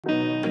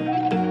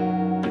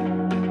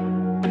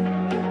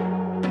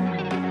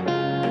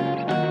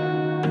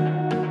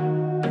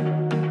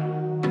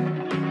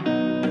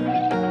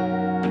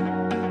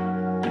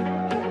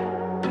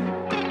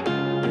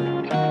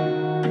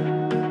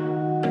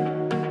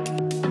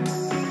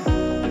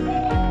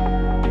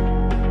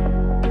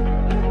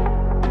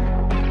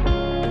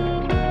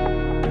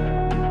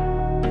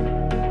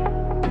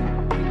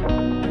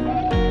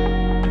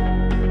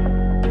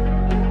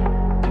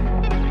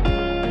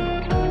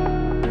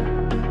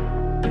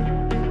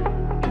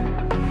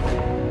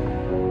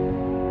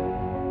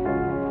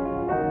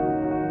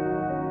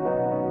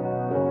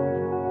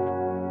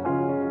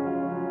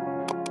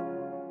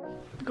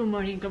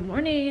morning, good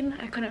morning.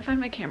 I couldn't find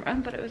my camera,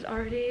 but it was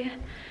already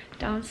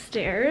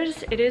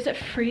downstairs. It is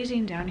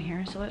freezing down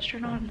here, so let's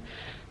turn on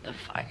the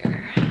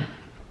fire.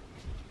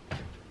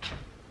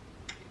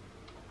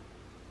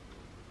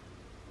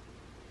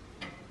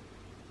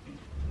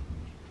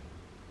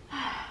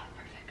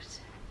 Perfect.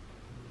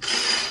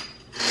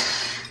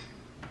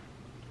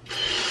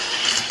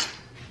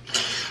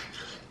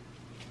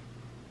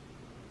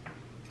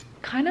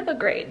 Kind of a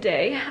great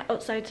day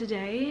outside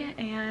today,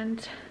 and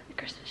the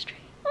Christmas tree.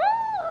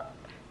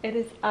 It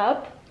is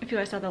up. If you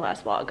guys saw the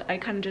last vlog, I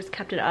kind of just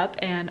kept it up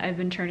and I've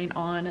been turning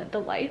on the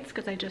lights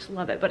because I just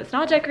love it, but it's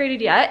not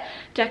decorated yet.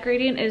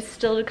 Decorating is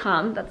still to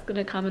come. That's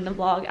gonna come in the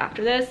vlog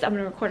after this. I'm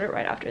gonna record it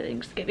right after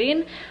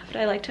Thanksgiving, but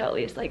I like to at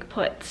least like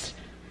put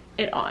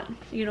it on.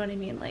 You know what I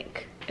mean?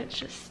 Like, it's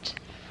just,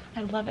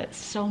 I love it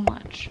so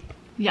much.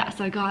 Yeah,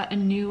 so I got a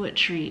new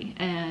tree,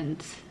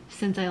 and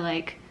since I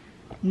like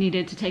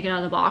needed to take it out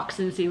of the box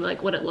and see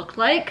like what it looked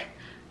like,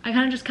 I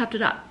kind of just kept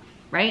it up,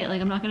 right? Like,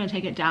 I'm not gonna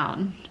take it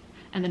down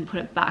and then put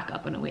it back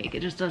up in a week.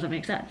 It just doesn't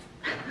make sense.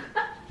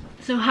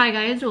 So hi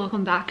guys,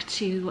 welcome back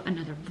to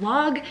another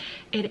vlog.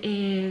 It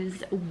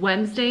is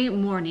Wednesday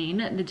morning,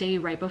 the day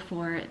right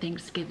before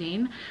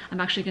Thanksgiving. I'm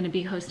actually gonna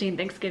be hosting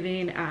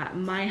Thanksgiving at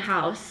my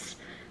house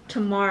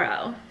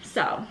tomorrow.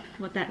 So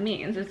what that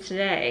means is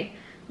today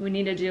we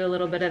need to do a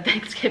little bit of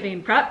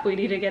Thanksgiving prep. We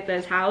need to get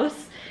this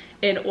house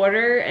in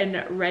order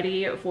and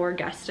ready for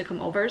guests to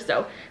come over.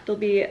 So there'll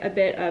be a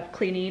bit of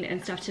cleaning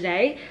and stuff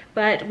today,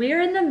 but we are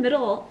in the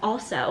middle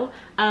also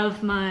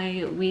of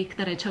my week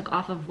that I took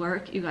off of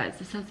work. You guys,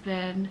 this has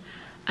been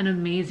an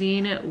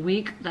amazing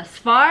week thus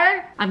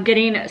far. I'm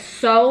getting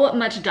so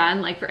much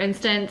done. Like, for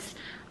instance,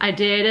 I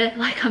did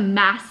like a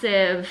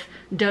massive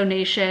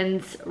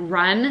donations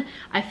run.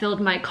 I filled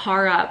my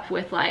car up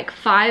with like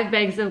 5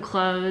 bags of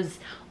clothes,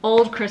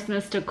 old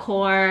Christmas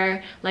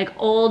decor, like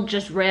old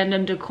just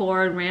random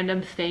decor and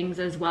random things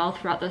as well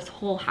throughout this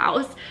whole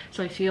house.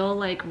 So I feel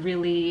like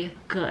really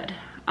good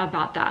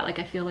about that. Like,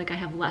 I feel like I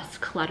have less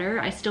clutter.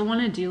 I still want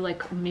to do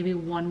like maybe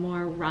one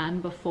more run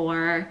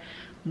before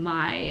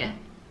my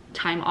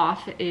time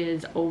off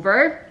is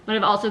over, but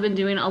I've also been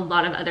doing a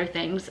lot of other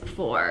things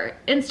for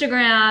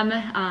Instagram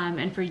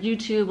and for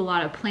YouTube, a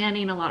lot of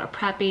planning, a lot of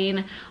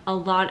prepping, a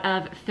lot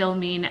of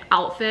filming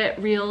outfit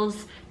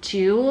reels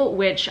too,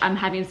 which I'm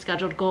having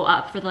scheduled go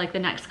up for like the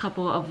next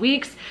couple of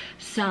weeks.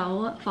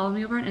 So follow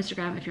me over on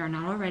Instagram if you're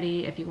not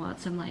already, if you want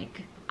some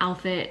like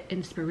outfit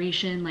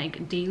inspiration,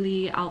 like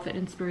daily outfit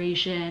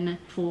inspiration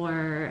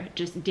for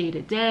just day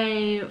to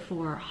day,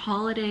 for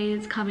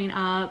holidays coming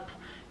up,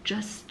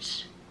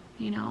 just,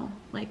 you know,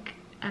 like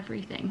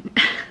everything.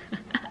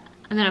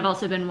 And then I've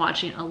also been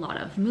watching a lot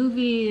of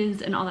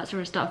movies and all that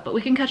sort of stuff, but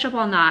we can catch up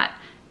on that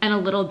in a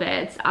little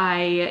bit.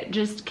 I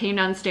just came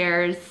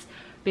downstairs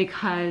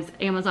because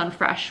Amazon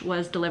Fresh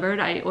was delivered.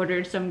 I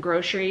ordered some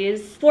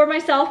groceries for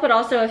myself, but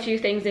also a few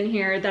things in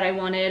here that I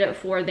wanted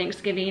for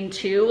Thanksgiving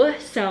too.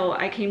 So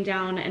I came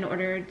down in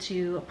order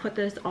to put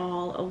this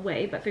all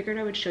away, but figured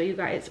I would show you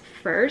guys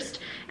first,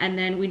 and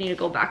then we need to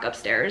go back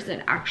upstairs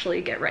and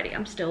actually get ready.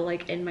 I'm still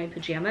like in my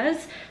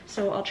pajamas,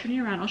 so I'll turn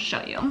you around, I'll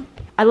show you.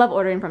 I love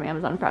ordering from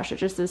Amazon Fresh. It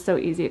just is so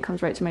easy. It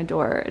comes right to my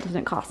door. It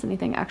doesn't cost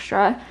anything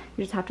extra.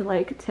 You just have to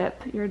like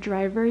tip your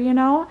driver, you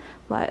know?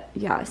 But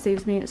yeah, it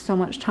saves me so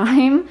much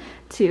time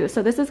too.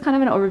 So this is kind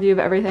of an overview of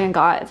everything I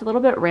got. It's a little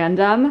bit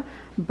random,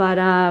 but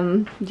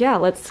yeah,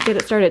 let's get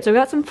it started. So we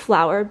got some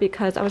flour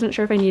because I wasn't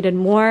sure if I needed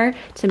more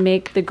to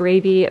make the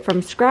gravy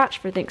from scratch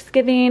for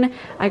Thanksgiving.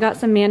 I got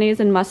some mayonnaise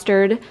and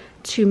mustard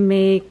to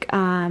make,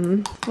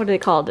 what are they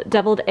called?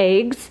 Deviled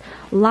eggs,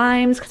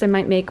 limes, because I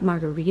might make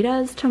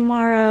margaritas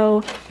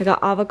tomorrow. I got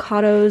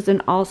avocados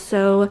and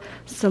also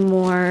some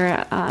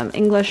more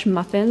English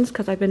muffins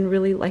because I've been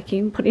really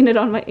liking putting it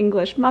on my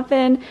English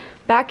muffin.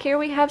 Back here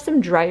we have some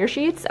dryer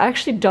sheets. I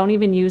actually don't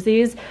even use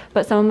these,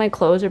 but some of my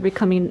clothes are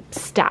becoming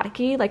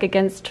staticky, like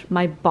against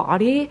my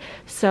body.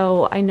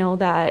 So I know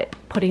that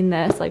putting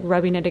this, like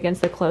rubbing it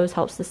against the clothes,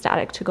 helps the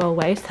static to go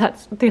away. So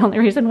that's the only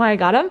reason why I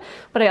got them.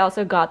 But I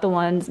also got the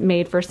ones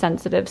made for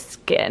sensitive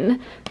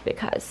skin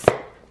because,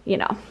 you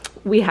know,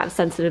 we have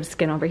sensitive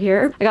skin over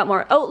here. I got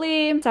more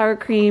Oatly, sour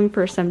cream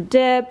for some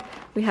dip.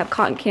 We have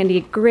cotton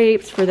candy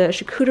grapes for the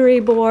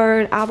charcuterie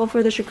board, apple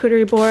for the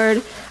charcuterie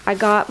board. I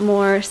got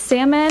more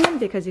salmon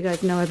because you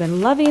guys know I've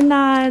been loving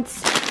that.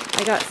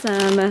 I got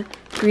some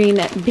green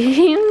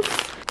beans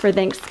for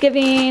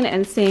Thanksgiving,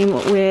 and same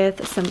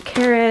with some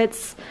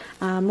carrots.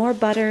 More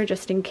butter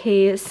just in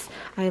case.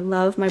 I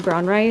love my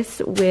brown rice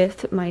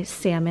with my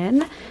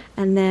salmon.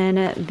 And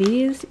then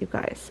these, you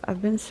guys,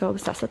 I've been so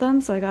obsessed with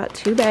them. So I got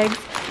 2 bags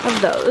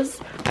of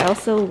those. I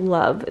also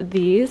love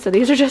these. So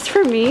these are just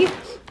for me.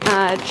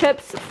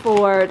 Chips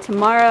for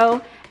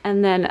tomorrow.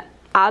 And then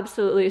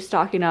absolutely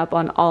stocking up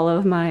on all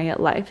of my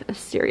Life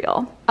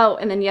cereal. Oh,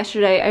 and then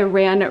yesterday I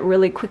ran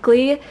really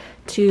quickly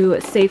to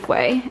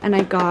Safeway and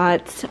I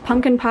got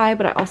pumpkin pie,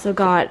 but I also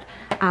got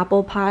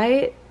apple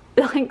pie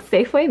like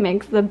Safeway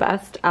makes the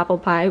best apple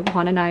pie.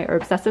 Juan and I are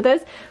obsessed with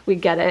this. We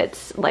get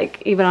it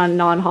like even on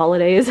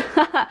non-holidays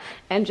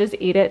and just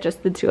eat it,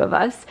 just the two of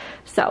us.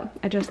 So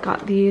I just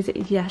got these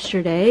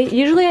yesterday.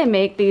 Usually I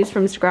make these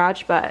from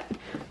scratch, but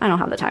I don't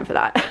have the time for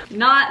that.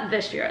 Not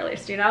this year at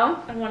least, you know?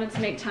 I wanted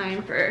to make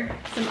time for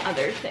some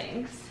other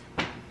things.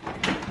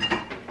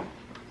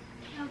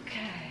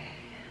 Okay.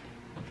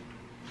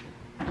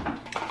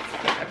 Let's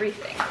put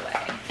everything away.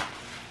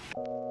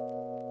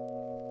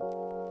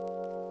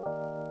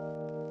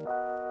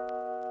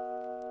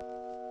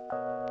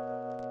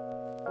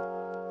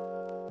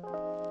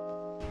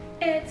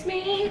 It's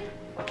me.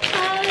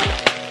 I'm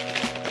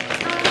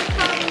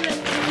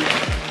calling.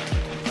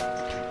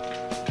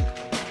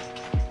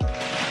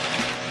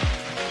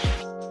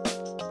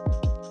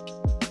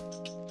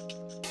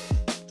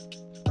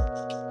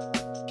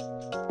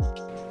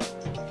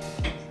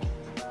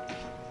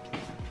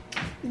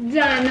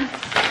 Done.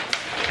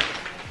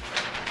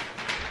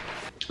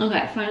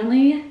 Okay,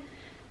 finally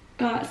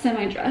got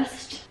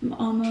semi-dressed. I'm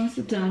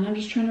almost done. I'm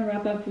just trying to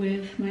wrap up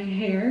with my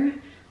hair.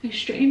 I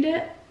straightened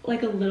it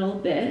like a little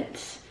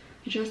bit.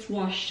 I just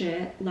washed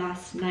it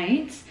last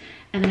night,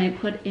 and then I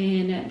put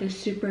in the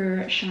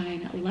Super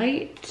Shine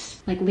Light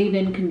like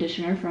leave-in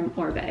conditioner from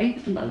Orbe.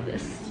 I love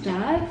this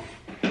stuff.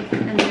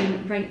 And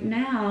then right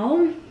now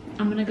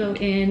I'm gonna go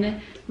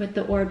in with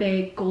the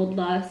Orbe Gold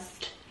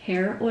Lust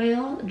hair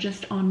oil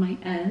just on my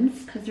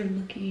ends because they're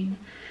looking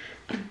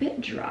a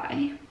bit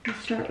dry. I'll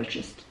start with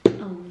just a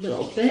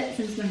little bit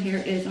since my hair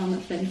is on the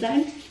thin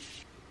side.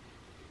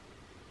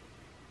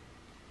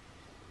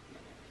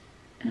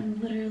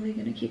 I'm literally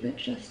gonna keep it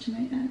just to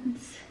my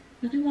ends.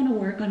 I really want to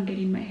work on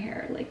getting my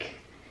hair like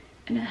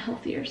in a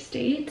healthier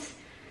state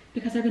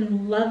because I've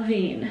been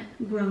loving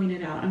growing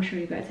it out. I'm sure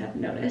you guys have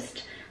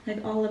noticed.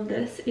 Like all of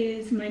this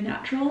is my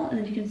natural, and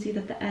then you can see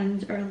that the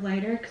ends are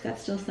lighter because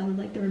that's still some of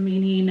like the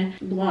remaining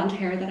blonde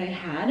hair that I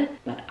had.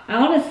 But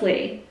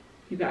honestly,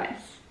 you guys,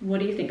 what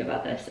do you think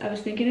about this? I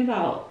was thinking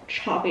about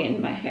chopping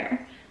my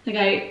hair. Like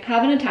I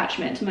have an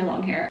attachment to my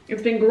long hair.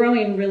 It's been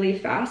growing really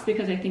fast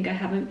because I think I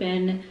haven't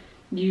been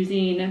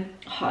using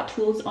hot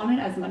tools on it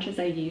as much as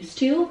I used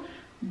to,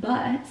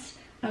 but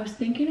I was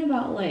thinking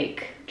about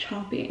like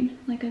chopping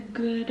like a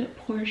good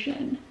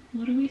portion.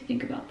 What do we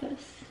think about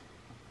this?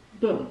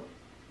 Boom.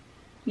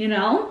 You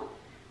know,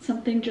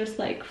 something just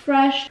like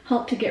fresh,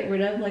 help to get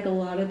rid of like a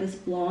lot of this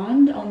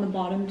blonde on the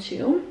bottom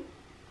too.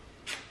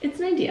 It's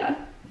an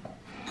idea.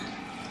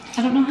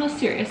 I don't know how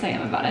serious I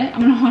am about it. I'm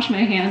gonna wash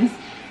my hands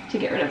to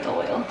get rid of the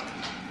oil.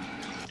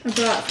 I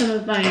brought some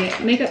of my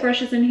makeup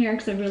brushes in here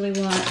because I really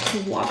want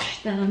to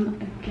wash them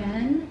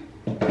again.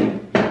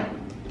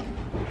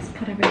 Let's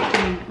put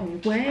everything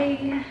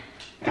away.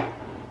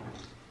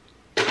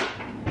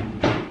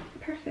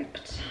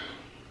 Perfect.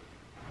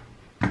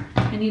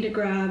 I need to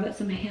grab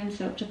some hand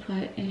soap to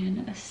put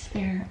in a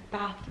spare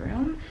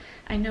bathroom.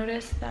 I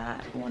noticed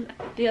that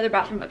the other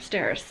bathroom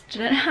upstairs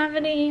didn't have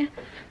any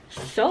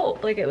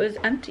soap, like it was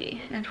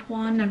empty, and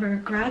Juan never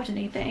grabbed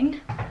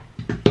anything.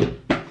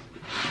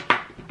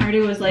 I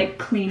already was like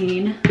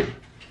cleaning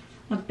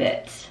a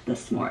bit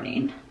this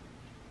morning,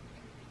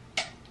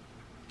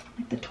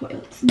 like the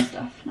toilets and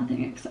stuff.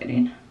 Nothing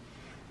exciting.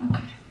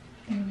 Okay,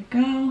 there we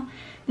go.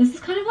 This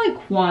is kind of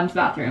like Juan's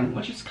bathroom,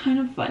 which is kind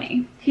of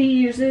funny. He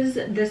uses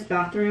this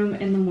bathroom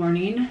in the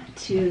morning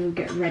to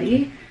get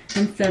ready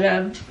instead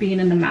of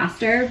being in the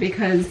master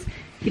because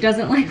he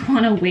doesn't like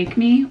want to wake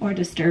me or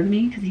disturb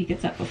me because he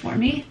gets up before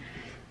me.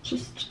 It's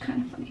just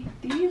kind of funny.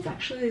 These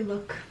actually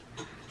look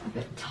a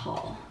bit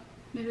tall.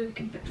 Maybe we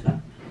can fix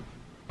them.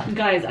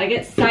 Guys, I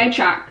get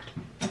sidetracked.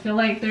 I feel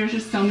like there's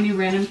just so many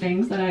random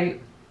things that I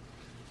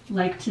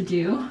like to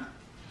do.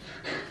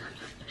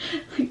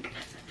 Like,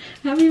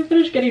 I haven't even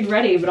finished getting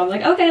ready, but I'm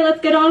like, okay,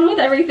 let's get on with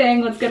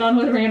everything. Let's get on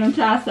with random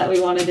tasks that we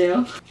want to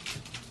do.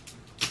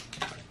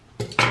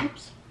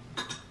 Oops.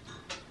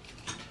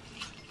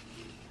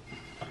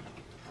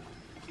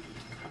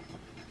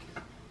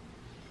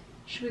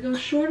 Should we go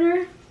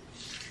shorter?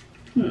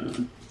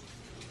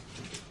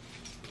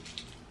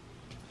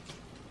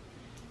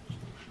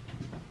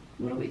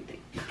 What do we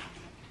think?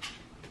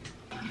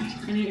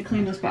 I need to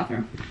clean this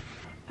bathroom.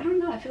 I don't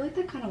know, I feel like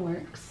that kind of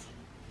works.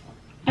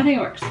 I think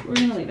it works. We're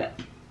gonna leave it.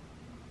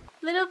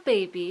 Little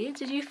baby,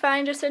 did you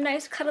find us a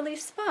nice cuddly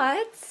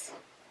spot?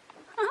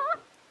 Huh?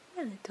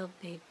 A little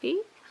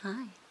baby.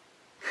 Hi.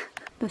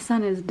 The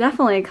sun is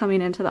definitely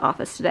coming into the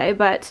office today,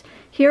 but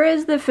here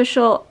is the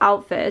official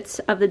outfit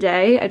of the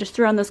day. I just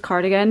threw on this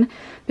cardigan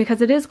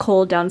because it is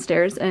cold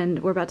downstairs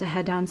and we're about to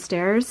head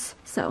downstairs.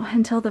 So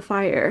until the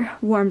fire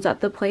warms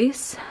up the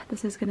place,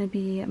 this is gonna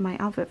be my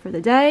outfit for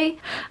the day.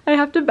 I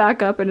have to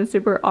back up in a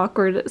super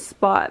awkward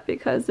spot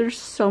because there's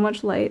so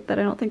much light that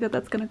I don't think that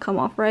that's gonna come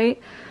off right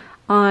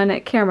on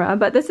camera,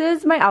 but this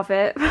is my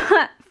outfit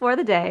for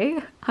the day.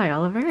 Hi,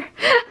 Oliver.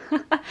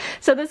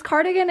 So this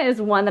cardigan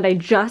is one that I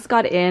just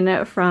got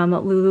in from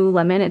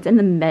Lululemon. It's in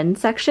the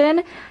men's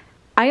section.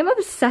 I am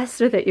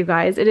obsessed with it, you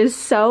guys. It is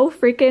so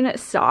freaking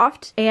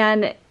soft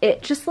and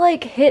it just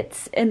like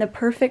hits in the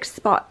perfect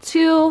spot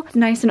too.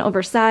 Nice and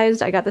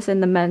oversized. I got this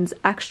in the men's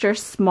extra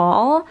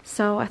small,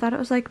 so I thought it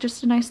was like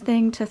just a nice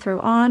thing to throw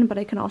on, but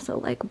I can also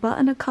like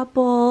button a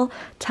couple,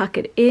 tuck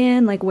it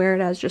in, like wear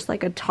it as just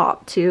like a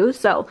top too,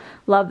 so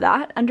love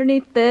that.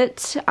 Underneath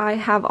it, I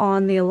have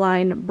on the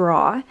Align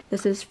bra.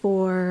 This is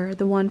for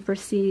the one for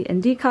C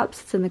and D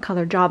cups. It's in the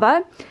color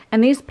Java,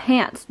 and these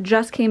pants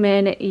just came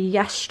in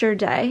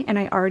yesterday and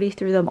I already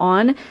threw them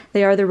on.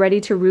 They are the Ready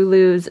to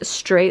Rulu's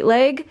straight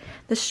leg.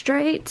 The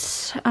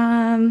straight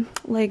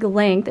leg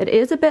length, it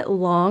is a bit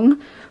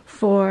long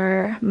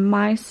for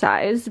my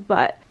size,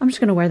 but I'm just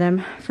gonna wear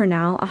them for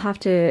now. I'll have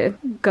to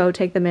go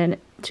take them in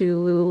to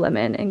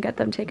Lululemon and get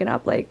them taken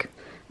up, like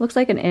looks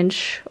like an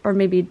inch or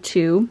maybe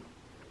 2,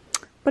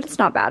 but it's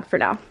not bad for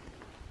now.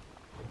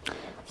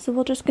 So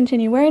we'll just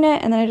continue wearing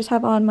it, and then I just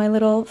have on my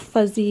little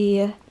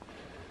fuzzy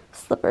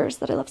slippers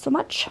that I love so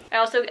much. I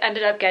also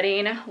ended up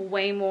getting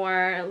way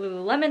more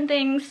Lululemon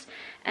things,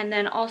 and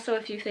then also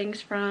a few things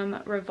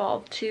from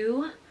Revolve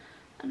too,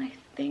 and I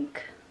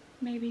think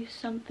maybe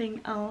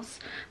something else,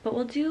 but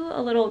we'll do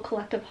a little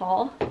collective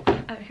haul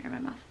out here in my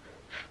mouth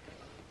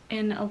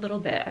in a little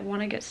bit. I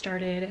want to get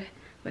started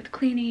with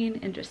cleaning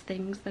and just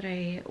things that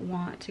I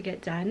want to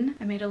get done.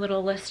 I made a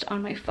little list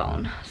on my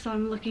phone, so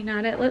I'm looking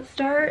at it. Let's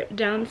start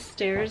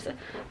downstairs,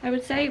 I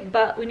would say,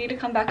 but we need to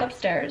come back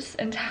upstairs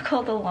and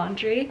tackle the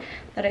laundry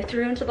that I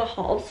threw into the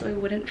hall so I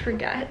wouldn't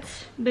forget.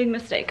 Big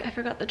mistake, I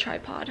forgot the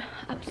tripod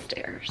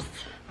upstairs.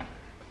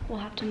 We'll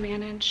have to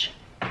manage.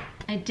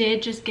 I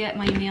did just get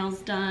my nails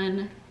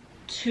done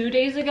 2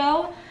 days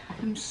ago.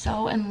 I'm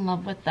so in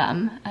love with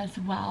them as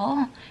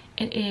well.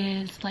 It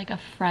is like a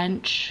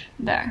French,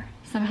 there.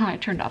 Somehow I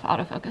turned off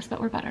autofocus, but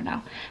we're better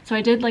now. So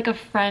I did like a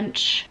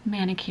French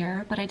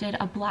manicure, but I did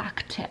a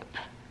black tip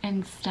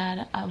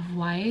instead of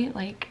white.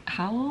 Like,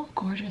 how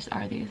gorgeous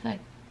are these? I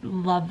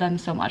love them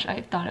so much.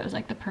 I thought it was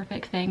like the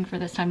perfect thing for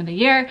this time of the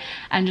year,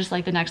 and just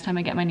like the next time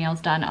I get my nails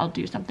done, I'll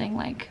do something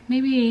like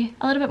maybe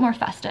a little bit more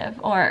festive,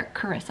 or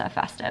Carissa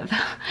festive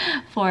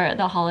for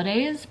the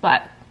holidays.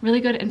 But really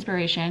good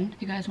inspiration.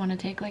 If you guys want to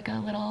take like a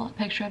little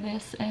picture of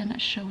this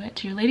and show it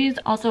to your ladies.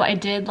 Also, I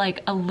did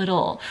like a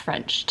little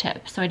French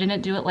tip, so I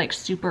didn't do it like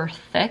super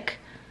thick,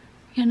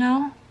 you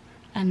know?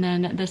 And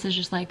then this is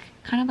just like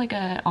kind of like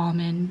a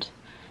almond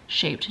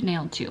shaped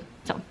nail too.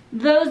 So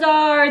those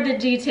are the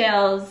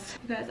details.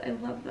 You guys, I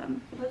love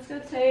them. Let's go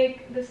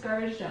take this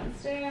garbage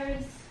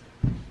downstairs.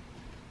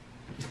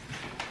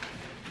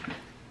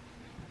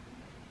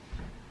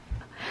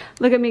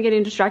 Look at me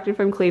getting distracted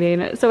from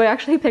cleaning. So I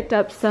actually picked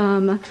up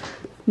some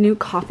new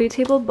coffee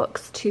table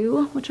books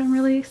too, which I'm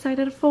really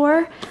excited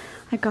for.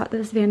 I got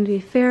this Vanity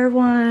Fair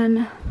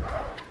one,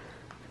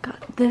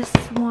 got this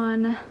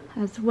one,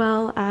 as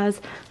well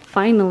as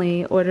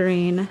finally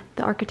ordering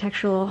the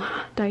Architectural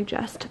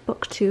Digest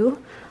book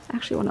too. I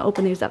actually want to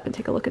open these up and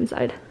take a look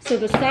inside. So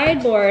the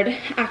sideboard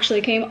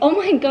actually came. Oh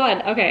my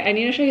god. Okay, I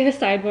need to show you the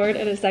sideboard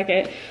in a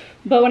second.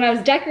 But when I was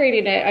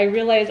decorating it, I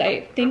realized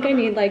I think I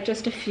need like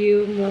just a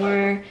few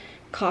more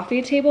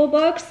coffee table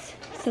books.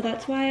 So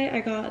that's why I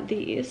got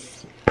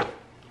these.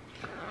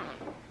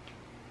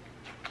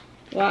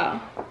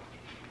 Wow.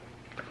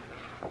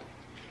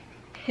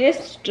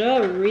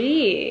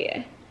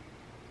 History.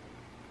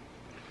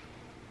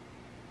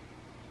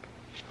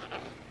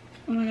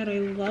 Oh my god, I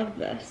love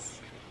this.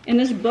 And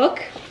this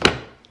book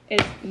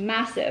is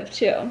massive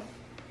too.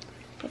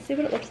 Let's see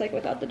what it looks like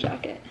without the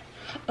jacket.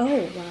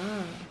 Oh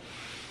wow.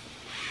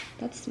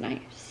 That's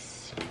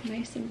nice.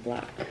 Nice and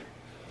black.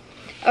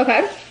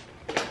 Okay.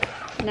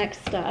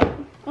 Next up.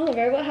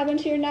 Oliver, what happened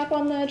to your nap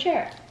on the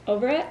chair?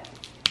 Over it?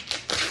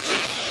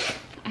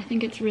 I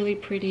think it's really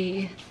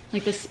pretty,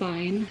 like the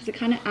spine, because it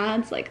kind of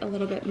adds like a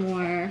little bit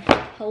more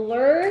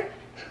color.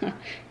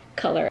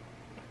 Color.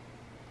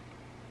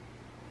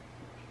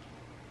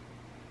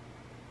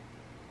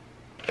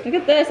 Look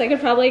at this. I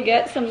could probably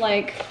get some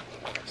like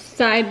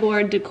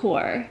sideboard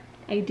decor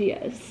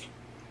ideas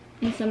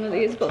in some of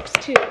these books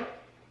too.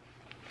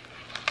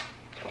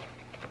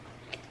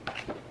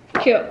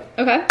 Cute.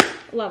 Okay.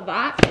 Love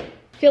that.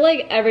 I feel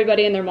like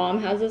everybody and their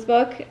mom has this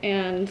book,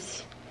 and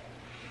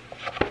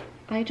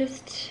I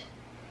just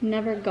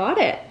never got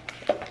it.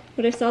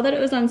 But I saw that it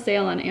was on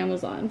sale on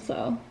Amazon,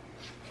 so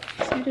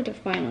excited to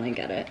finally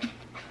get it.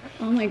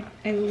 Oh my,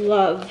 I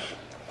love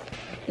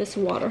this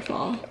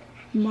waterfall.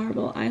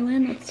 Marble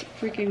Island. That's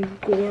freaking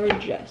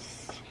gorgeous.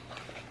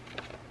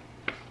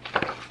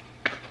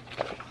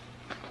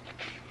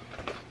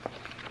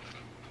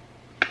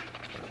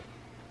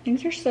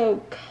 Things are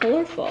so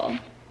colorful.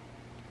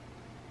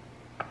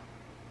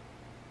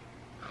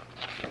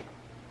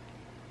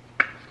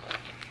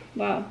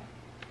 Wow.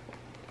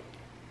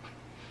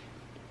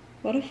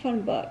 What a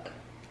fun book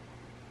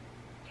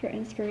for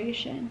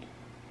inspiration.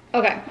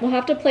 Okay, we'll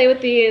have to play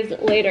with these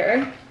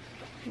later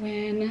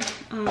when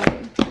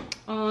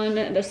on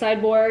the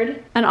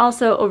sideboard. And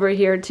also over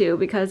here too,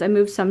 because I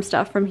moved some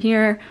stuff from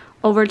here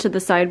over to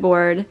the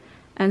sideboard,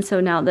 and so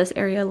now this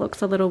area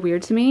looks a little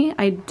weird to me.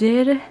 I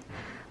did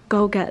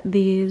go get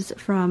these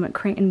from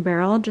Crate and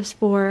Barrel just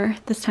for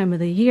this time of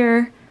the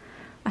year.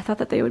 I thought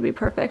that they would be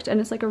perfect, and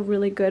it's like a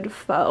really good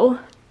faux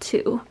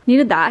too.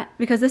 Needed that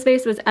because this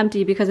vase was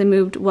empty because I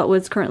moved what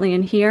was currently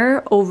in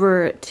here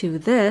over to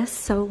this.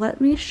 So let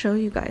me show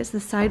you guys the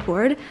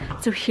sideboard.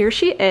 So here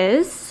she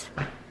is.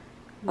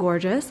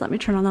 Gorgeous. Let me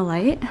turn on the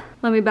light.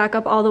 Let me back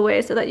up all the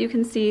way so that you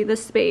can see the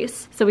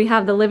space. So we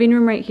have the living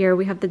room right here.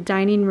 We have the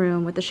dining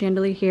room with the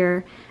chandelier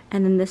here,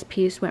 and then this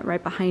piece went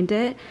right behind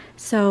it.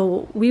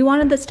 So we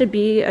wanted this to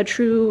be a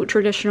true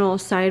traditional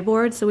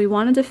sideboard. So we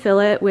wanted to fill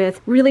it with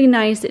really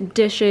nice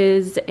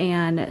dishes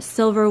and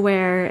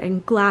silverware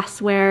and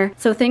glassware.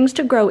 So things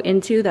to grow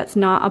into that's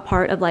not a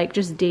part of like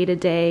just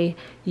day-to-day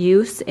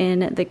use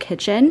in the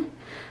kitchen.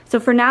 So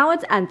for now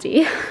it's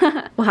empty.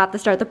 We'll have to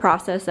start the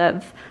process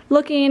of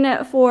looking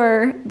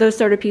for those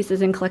sort of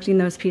pieces and collecting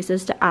those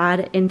pieces to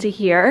add into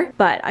here.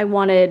 But I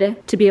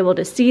wanted to be able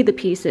to see the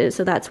pieces,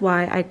 so that's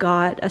why I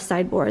got a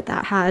sideboard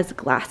that has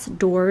glass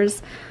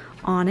doors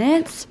on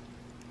it.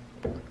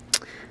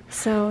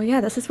 So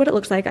yeah, this is what it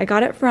looks like. I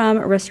got it from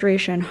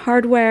Restoration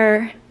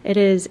Hardware. It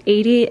is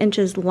 80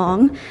 inches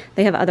long.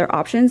 They have other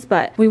options,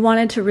 but we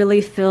wanted to really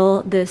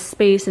fill this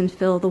space and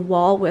fill the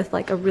wall with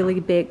like a really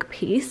big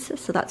piece.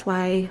 So that's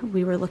why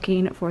we were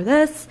looking for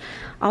this.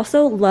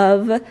 Also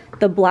love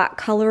the black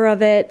color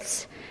of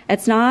it.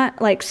 It's not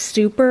like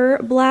super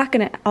black,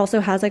 and it also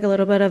has like a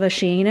little bit of a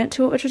sheen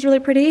to it, which is really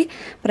pretty.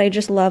 But I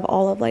just love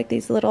all of like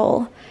these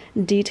little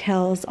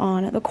details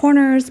on the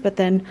corners, but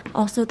then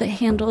also the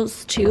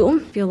handles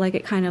too. I feel like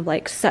it kind of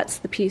like sets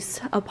the piece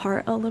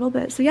apart a little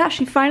bit. So yeah,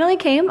 she finally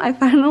came. I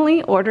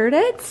finally ordered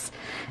it.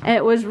 And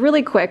it was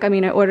really quick. I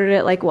mean, I ordered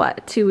it like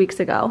what, 2 weeks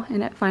ago,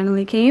 and it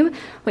finally came.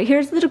 But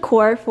here's the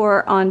decor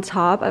for on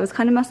top. I was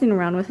kind of messing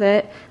around with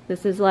it.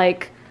 This is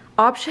like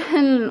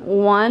option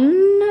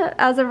 1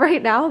 as of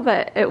right now,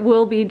 but it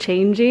will be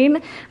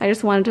changing. I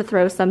just wanted to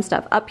throw some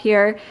stuff up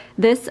here.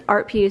 This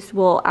art piece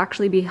will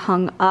actually be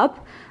hung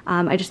up.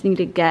 I just need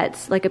to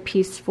get like a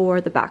piece for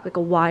the back, like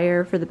a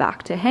wire for the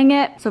back to hang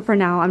it. So for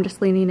now, I'm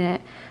just leaning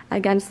it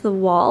against the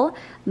wall.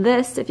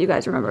 This, if you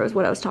guys remember, is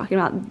what I was talking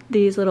about.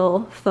 These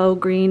little faux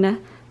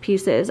green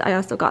pieces. I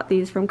also got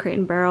these from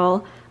Crate &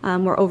 Barrel.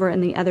 Were over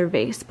in the other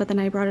vase, but then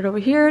I brought it over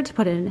here to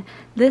put in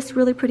this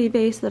really pretty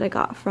vase that I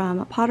got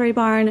from Pottery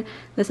Barn.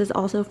 This is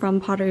also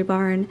from Pottery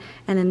Barn,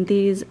 and then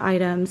these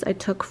items I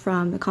took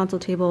from the console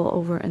table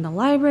over in the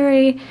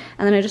library,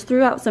 and then I just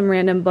threw out some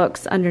random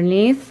books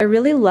underneath. I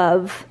really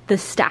love the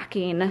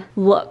stacking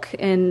look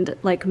and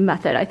like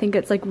method. I think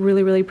it's like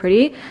really, really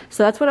pretty.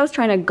 So that's what I was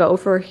trying to go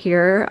for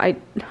here.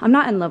 I'm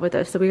not in love with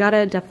this, so we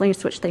gotta definitely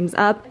switch things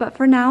up, but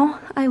for now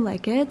I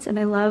like it, and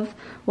I love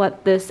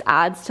what this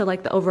adds to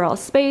like the overall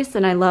space,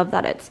 and I love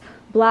that it's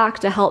black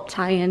to help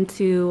tie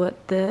into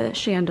the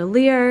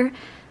chandelier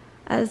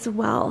as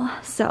well.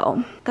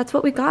 So that's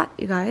what we got,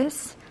 you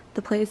guys.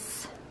 The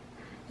place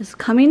is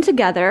coming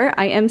together.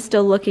 I am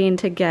still looking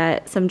to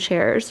get some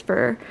chairs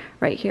for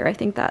right here. I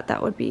think that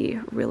that would be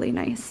really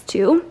nice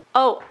too.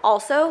 Oh,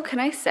 also, can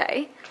I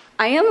say,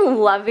 I am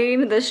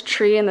loving this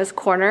tree in this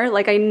corner.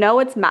 Like, I know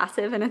it's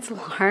massive and it's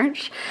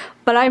large,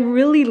 but I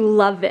really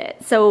love it.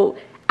 So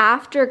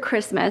after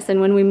Christmas,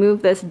 and when we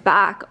move this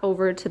back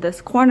over to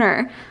this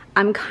corner,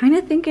 I'm kind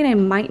of thinking I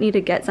might need to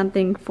get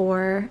something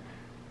for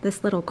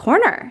this little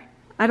corner.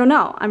 I don't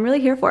know, I'm really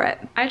here for it.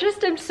 I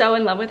just am so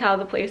in love with how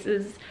the place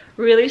is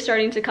really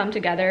starting to come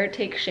together,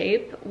 take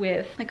shape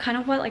with like kind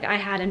of what like I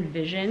had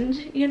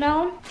envisioned, you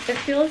know? It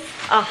feels,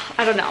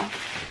 I don't know.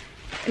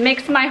 It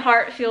makes my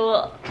heart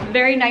feel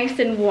very nice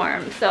and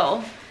warm,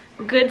 so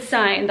good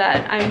sign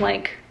that I'm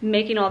like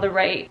making all the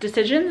right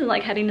decisions and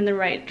like heading in the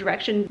right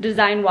direction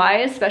design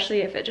wise,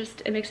 especially if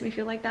it makes me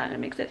feel like that, and it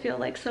makes it feel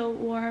like so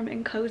warm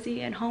and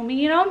cozy and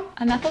homey, you know?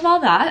 Enough of all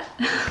that.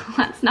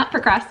 Let's not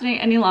procrastinate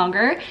any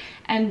longer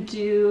and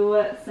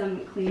do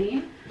some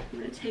cleaning. I'm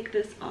gonna take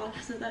this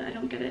off so that I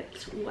don't get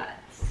it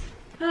wet.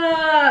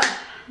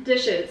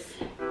 Dishes.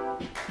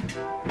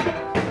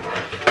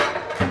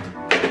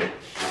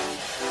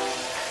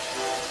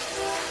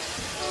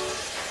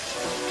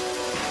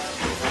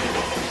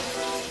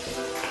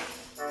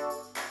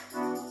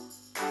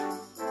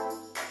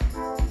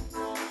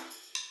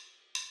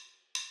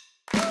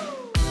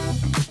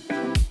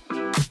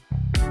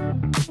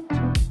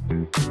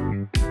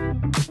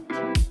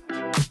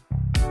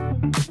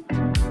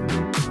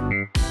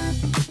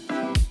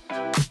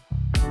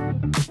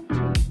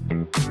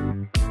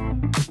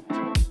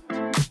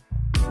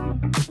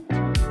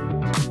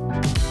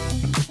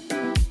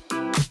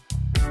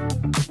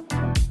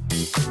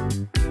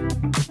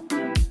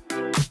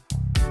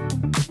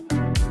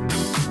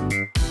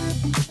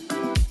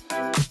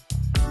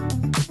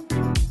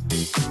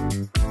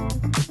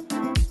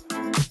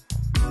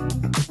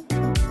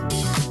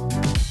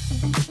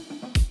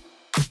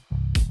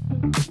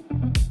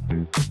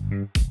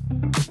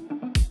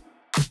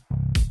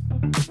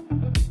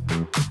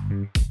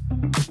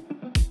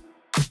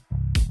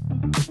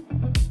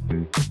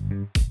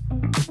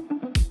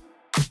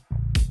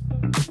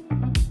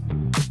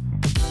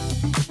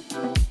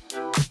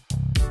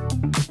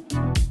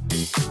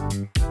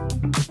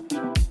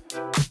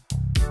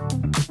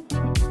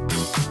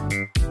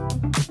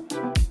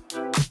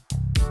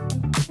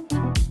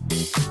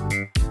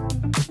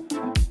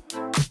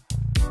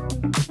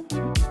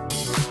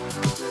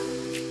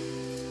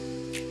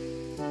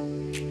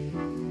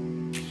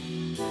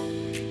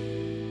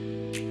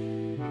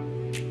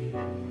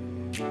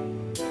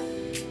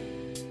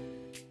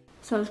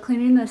 So I was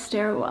cleaning the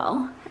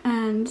stairwell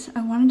and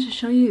I wanted to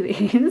show you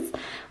these.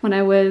 When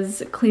I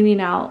was cleaning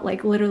out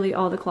like literally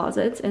all the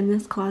closets in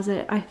this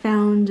closet, I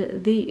found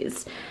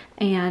these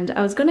and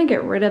I was gonna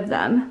get rid of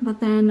them,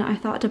 but then I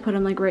thought to put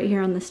them like right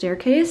here on the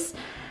staircase.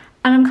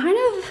 And I'm kind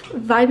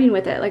of vibing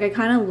with it. Like I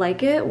kind of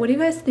like it. What do you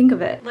guys think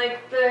of it?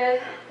 Like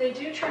they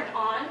do turn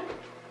on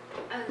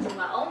as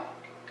well.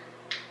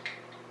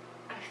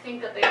 I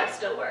think that they will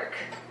still work.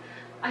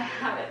 I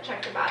haven't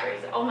checked the batteries.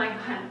 Oh my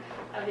god,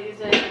 of these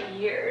in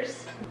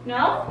years.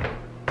 No?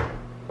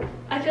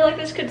 I feel like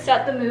this could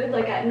set the mood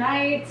like at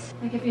night.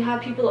 Like if you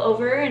have people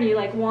over and you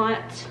like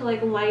want to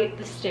like light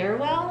the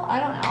stairwell.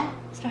 I don't know.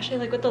 Especially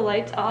like with the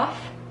lights off.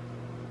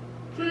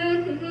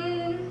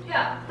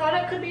 Yeah, thought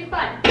it could be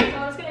fun. So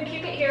I was gonna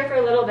keep it here for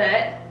a little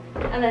bit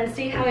and then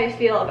see how I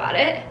feel about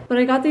it. But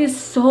I got these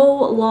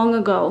so long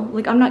ago.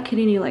 Like I'm not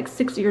kidding you, like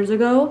 6 years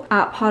ago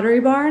at Pottery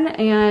Barn,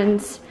 and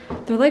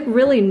they're like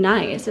really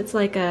nice. It's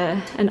like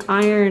an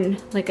iron,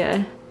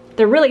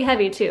 they're really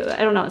heavy too.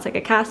 I don't know, it's like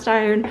a cast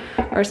iron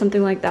or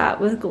something like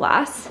that with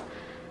glass.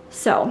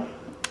 So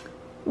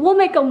we'll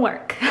make them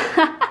work.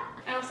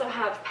 I also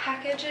have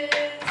packages.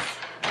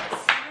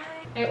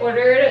 I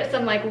ordered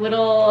some like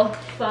little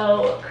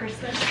faux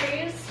Christmas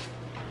trees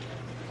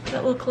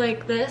that look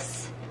like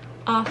this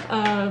off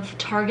of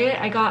Target.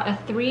 I got a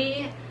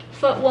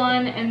 3-foot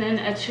one and then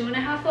a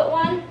 2.5-foot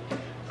one.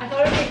 I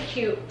thought it would be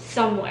cute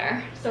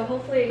somewhere, so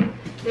hopefully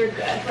they're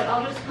good, but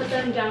I'll just put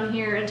them down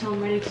here until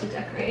I'm ready to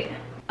decorate.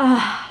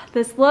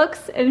 This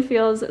looks and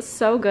feels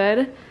so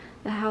good.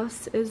 The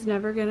house is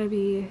never gonna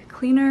be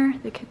cleaner.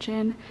 The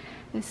kitchen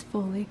is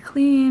fully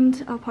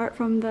cleaned apart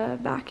from the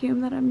vacuum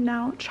that I'm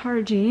now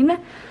charging.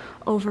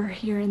 Over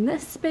here in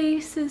this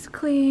space is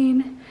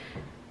clean.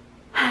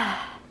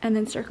 And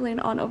then circling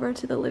on over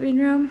to the living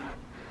room.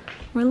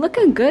 We're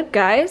looking good,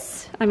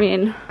 guys. I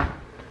mean,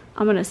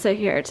 I'm gonna sit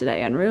here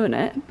today and ruin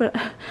it, but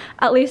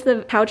at least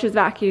the couch is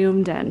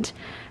vacuumed and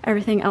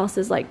everything else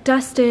is like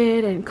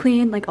dusted and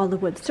clean, like all the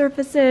wood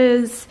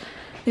surfaces.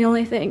 The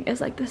only thing is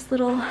like this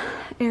little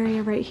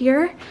area right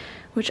here,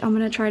 which I'm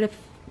gonna try to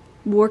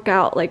work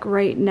out like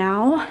right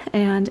now,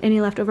 and any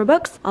leftover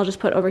books I'll just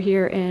put over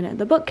here in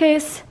the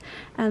bookcase.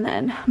 And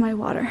then my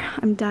water,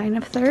 I'm dying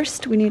of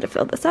thirst. We need to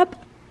fill this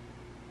up.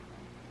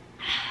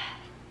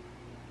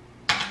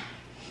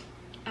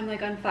 I'm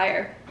like on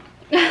fire.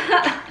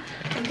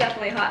 I'm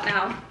definitely hot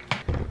now.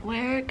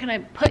 Where can I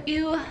put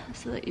you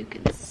so that you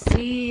can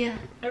see?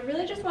 I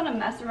really just want to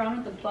mess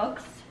around with the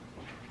books.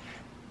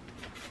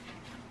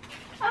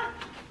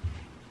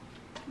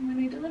 When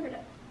we delivered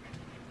it.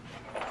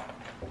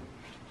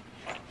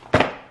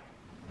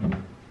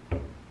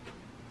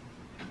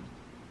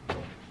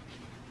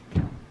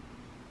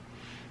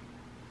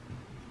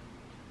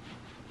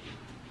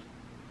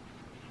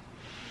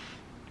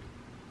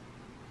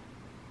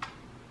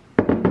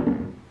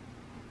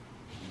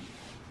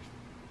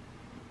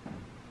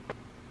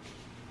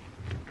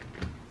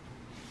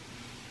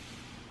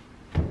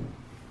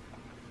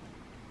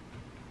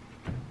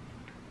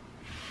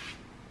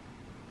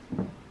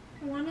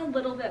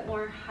 A little bit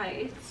more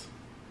height,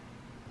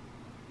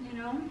 you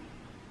know,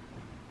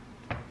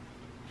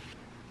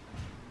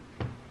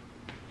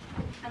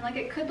 and like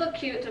it could look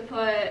cute to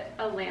put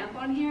a lamp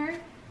on here,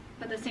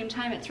 but at the same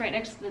time it's right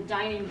next to the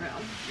dining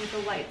room with the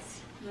lights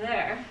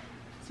there,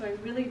 so I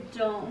really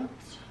don't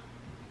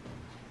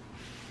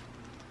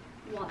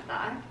want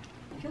that.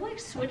 I feel like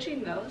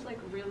switching those like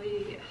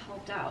really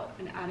helped out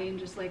and adding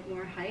just like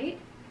more height.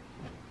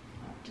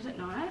 Did it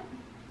not?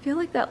 I feel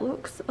like that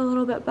looks a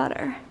little bit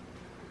better.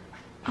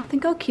 I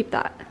think I'll keep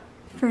that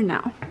for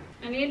now.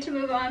 I need to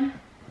move on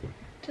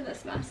to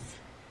this mess.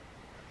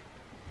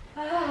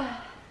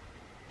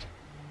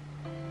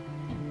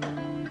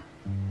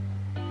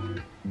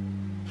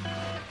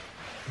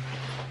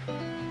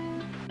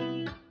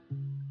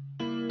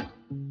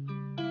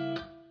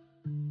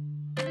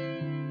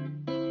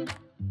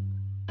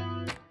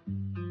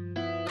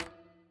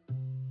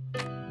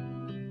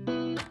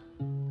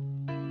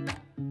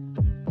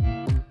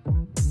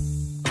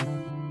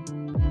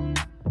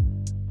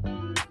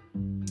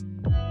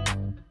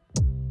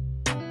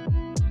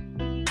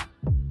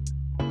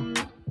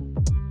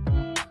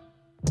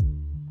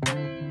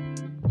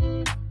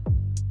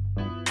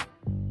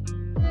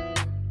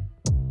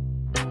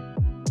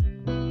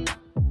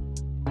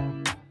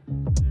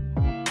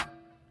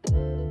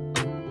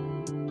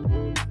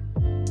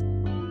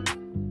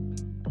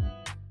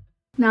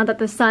 Now that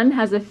the sun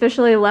has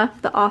officially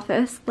left the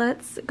office,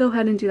 let's go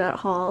ahead and do that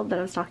haul that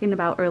I was talking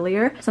about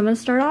earlier. So I'm gonna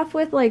start off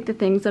with like the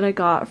things that I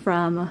got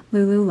from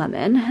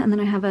Lululemon, and then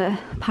I have a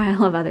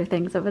pile of other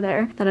things over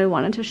there that I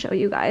wanted to show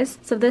you guys.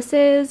 So this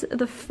is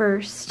the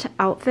first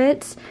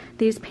outfit.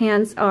 These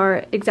pants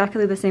are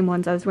exactly the same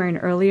ones I was wearing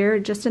earlier,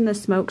 just in the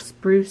smoke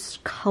spruce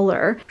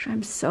color, which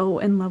I'm so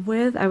in love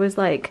with. I was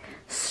like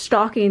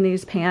stocking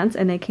these pants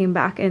and they came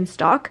back in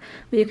stock,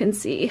 but you can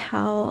see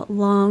how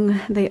long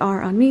they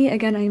are on me.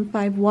 Again, I am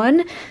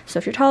 5'1", so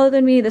if you're taller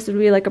than me, this would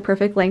be like a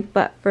perfect length,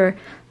 but for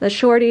the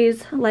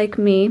shorties like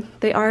me,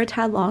 they are a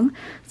tad long,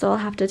 so I'll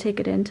have to take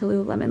it into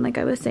Lululemon, like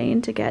I was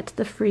saying, to get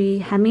the free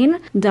hemming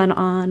done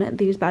on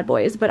these bad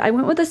boys. But I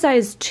went with a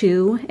size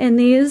 2 in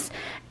these,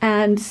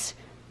 and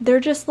they're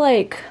just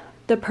like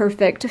the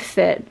perfect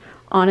fit.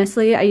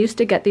 Honestly, I used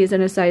to get these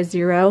in a size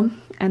 0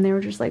 and they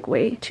were just like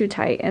way too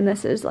tight, and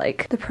this is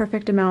like the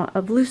perfect amount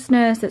of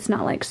looseness. It's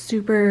not like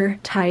super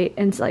tight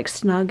and like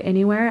snug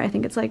anywhere. I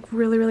think it's like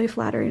really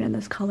flattering, and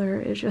this color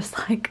is just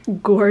like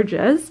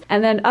gorgeous.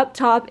 And then up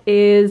top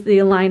is the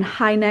Align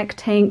high neck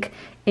tank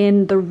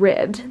in the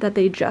ribbed that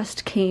they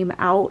just came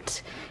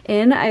out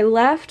in. I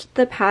left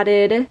the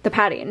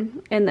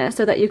padding in this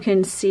so that you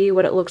can see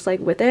what it looks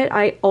like with it.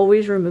 I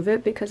always remove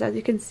it because, as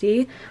you can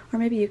see, or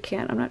maybe you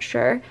can't, I'm not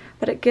sure,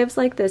 but it gives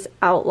like this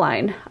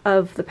outline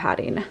of the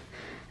padding,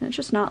 and it's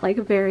just not like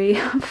very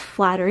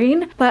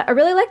flattering. But I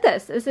really like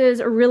this. This is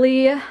a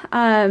really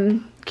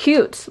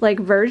cute like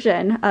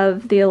version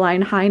of the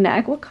Align high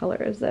neck. What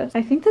color is this?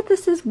 I think that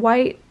this is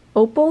white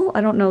opal.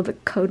 I don't know the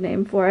code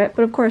name for it,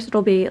 but of course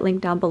it'll be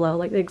linked down below,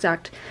 like the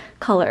exact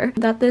color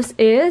that this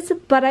is.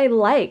 But I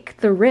like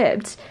the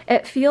ribbed.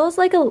 It feels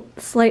like a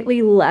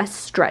slightly less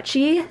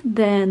stretchy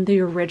than the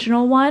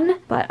original one,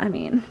 but I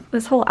mean,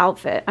 this whole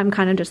outfit I'm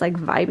kind of just like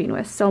vibing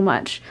with so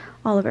much.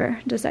 Oliver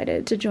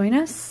decided to join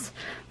us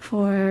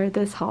for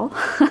this haul.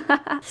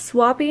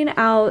 Swapping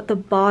out the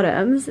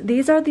bottoms,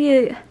 these are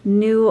the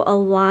new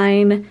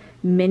Align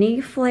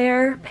mini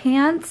flare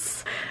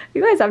pants.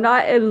 You guys, I'm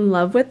not in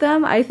love with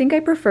them. I think I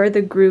prefer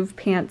the groove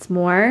pants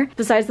more,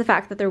 besides the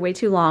fact that they're way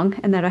too long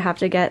and that I have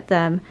to get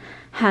them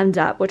hemmed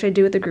up, which I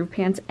do with the groove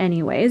pants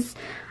anyways.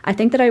 I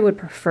think that I would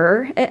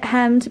prefer it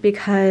hemmed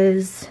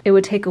because it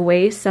would take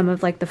away some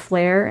of like the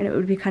flare and it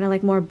would be kind of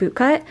like more boot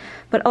cut.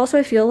 But also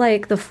I feel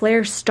like the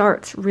flare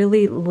starts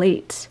really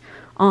late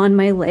on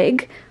my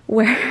leg,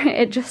 where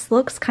it just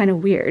looks kind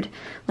of weird.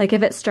 Like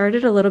if it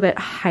started a little bit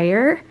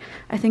higher,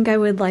 I think I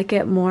would like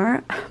it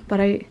more, but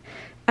I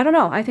don't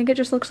know. I think it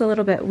just looks a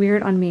little bit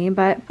weird on me,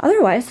 but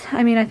otherwise,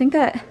 I mean, I think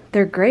that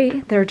they're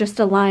great. They're just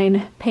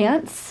Align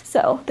pants,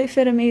 so they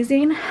fit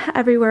amazing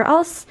everywhere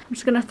else. I'm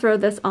just gonna throw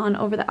this on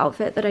over the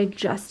outfit that I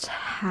just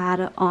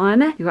had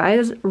on. You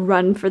guys,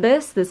 run for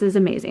this. This is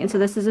amazing. So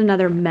this is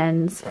another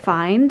men's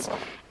find,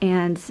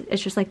 and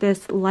it's just like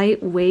this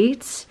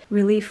lightweight,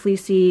 really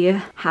fleecy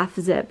half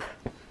zip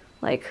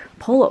like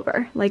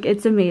pullover. Like,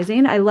 it's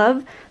amazing. I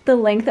love the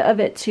length of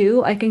it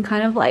too. I can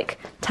kind of like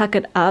tuck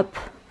it up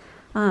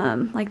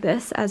like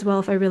this as well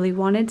if I really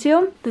wanted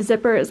to. The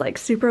zipper is like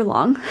super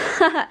long.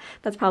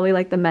 That's probably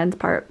like the men's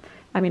part.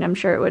 I mean, I'm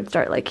sure it would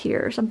start like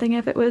here or something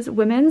if it was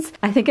women's.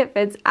 I think it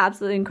fits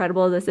absolutely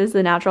incredible. This is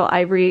the natural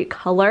ivory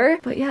color,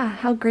 but yeah,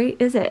 how great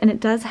is it? And it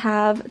does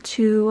have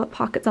 2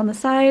 pockets on the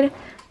side.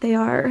 They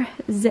are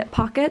zip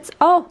pockets.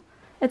 Oh,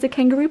 it's a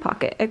kangaroo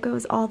pocket. It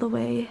goes all the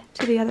way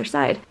to the other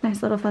side.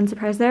 Nice little fun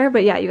surprise there.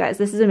 But yeah, you guys,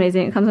 this is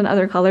amazing. It comes in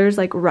other colors,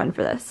 like run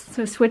for this.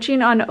 So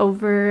switching on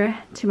over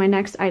to my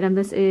next item,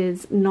 this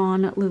is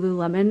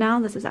non-Lululemon now.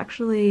 This is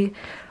actually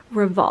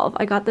Revolve.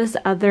 I got this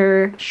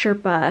other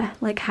Sherpa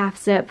like half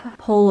zip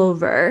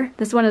pullover.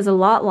 This one is a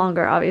lot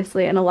longer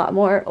obviously and a lot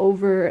more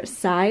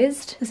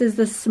oversized. This is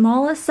the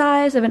smallest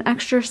size of an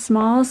extra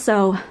small,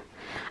 so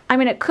I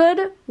mean, it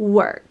could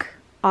work.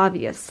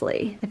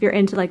 Obviously, if you're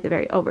into like the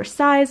very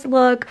oversized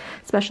look,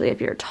 especially if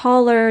you're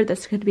taller,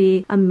 this could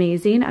be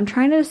amazing. I'm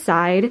trying to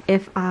decide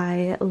if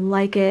I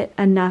like it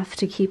enough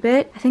to keep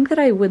it. I think that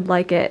I would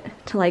like it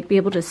to like be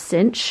able to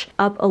cinch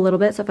up a little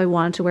bit, so if I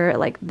wanted to wear it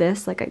like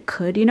this, like I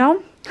could, you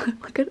know.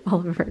 Look at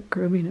Oliver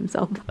grooming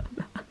himself.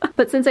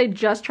 But since I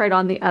just tried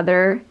on the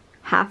other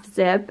half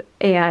zip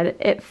and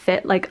it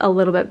fit like a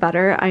little bit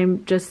better,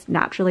 I'm just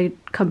naturally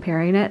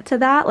comparing it to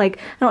that. Like,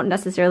 I don't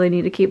necessarily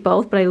need to keep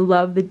both, but I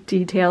love the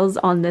details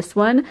on this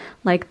one,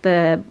 like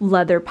the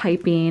leather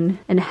piping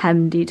and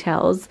hem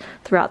details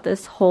throughout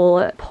this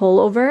whole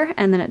pullover.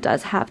 And then it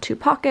does have 2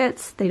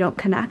 pockets. They don't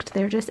connect,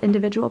 they're just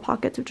individual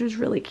pockets, which is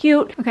really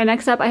cute. Okay,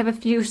 next up I have a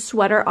few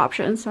sweater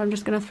options, so I'm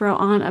just gonna throw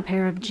on a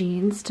pair of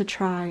jeans to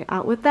try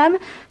out with them.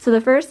 So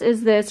the first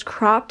is this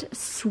cropped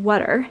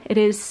sweater. It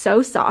is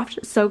so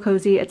soft, so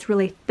cozy, it's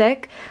really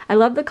thick. I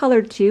love the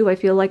color too. I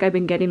feel like I've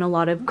been getting a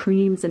lot of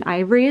creams and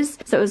ivories,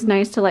 so it was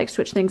nice to like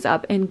switch things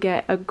up and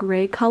get a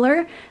gray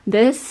color.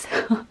 This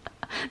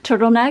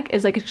turtleneck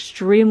is like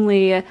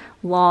extremely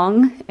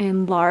long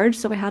and large,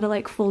 so I had to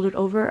like fold it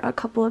over a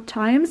couple of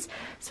times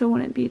so it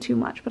wouldn't be too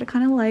much, but I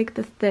kind of like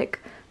the thick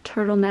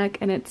turtleneck,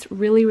 and it's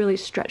really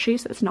stretchy,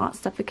 so it's not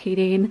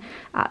suffocating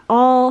at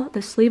all.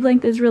 The sleeve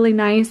length is really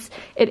nice.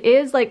 It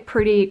is like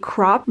pretty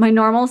cropped. My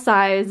normal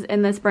size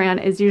in this brand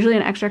is usually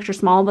an extra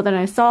small, but then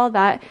I saw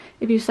that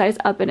if you size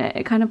up in it,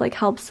 it kind of like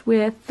helps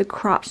with the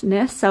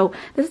croppedness. So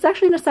this is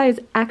actually in a size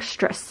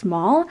extra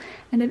small,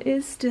 and it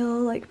is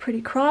still like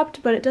pretty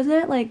cropped, but it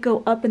doesn't like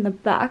go up in the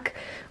back,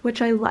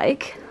 which I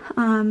like.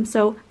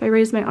 So if I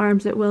raise my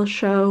arms, it will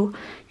show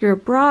your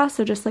bra,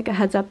 so just like a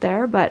heads up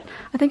there, but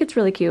I think it's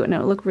really cute and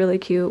it'll look really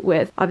cute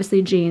with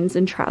obviously jeans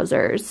and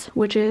trousers,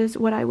 which is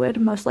what I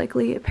would most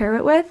likely pair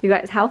it with. You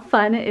guys, how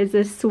fun is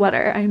this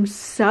sweater? I'm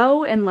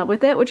so in love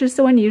with it, which is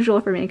so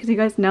unusual for me because you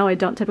guys know I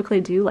don't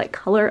typically do like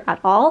color at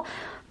all.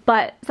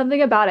 But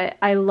something about it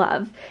I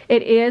love.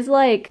 It is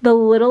like the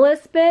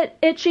littlest bit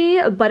itchy,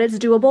 but it's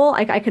doable.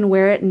 Like I can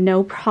wear it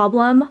no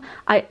problem.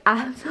 I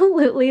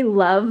absolutely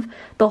love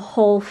the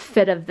whole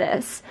fit of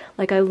this.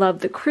 Like I love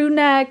the crew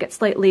neck. It's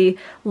slightly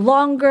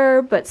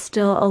longer, but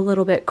still a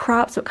little bit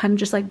cropped. So it kind of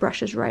just like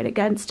brushes right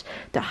against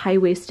the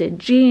high-waisted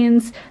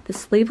jeans. The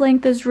sleeve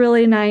length is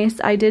really nice.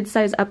 I did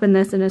size up in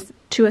this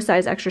to a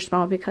size extra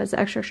small because the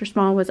extra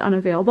small was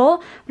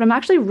unavailable. But I'm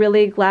actually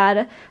really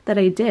glad that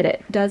I did.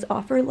 It does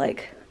offer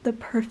like the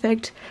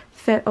perfect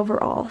fit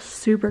overall.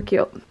 Super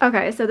cute.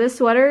 Okay, so this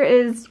sweater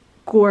is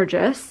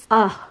gorgeous.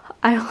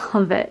 I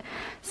love it.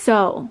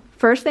 So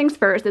first things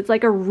first, it's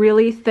like a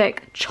really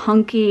thick,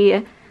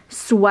 chunky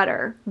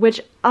sweater,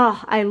 which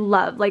I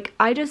love. Like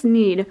I just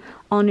need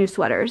all new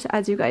sweaters.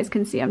 As you guys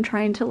can see, I'm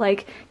trying to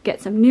like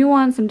get some new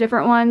ones, some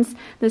different ones.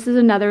 This is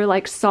another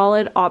like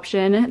solid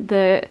option.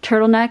 The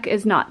turtleneck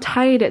is not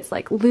tight, it's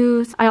like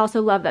loose. I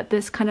also love that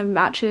this kind of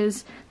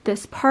matches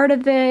this part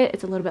of it.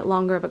 It's a little bit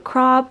longer of a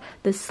crop.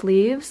 The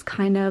sleeves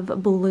kind of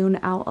balloon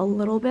out a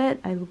little bit.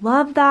 I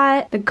love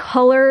that. The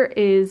color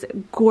is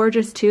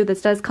gorgeous too.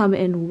 This does come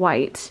in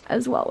white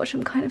as well, which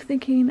I'm kind of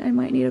thinking I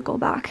might need to go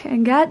back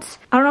and get.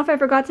 I don't know if I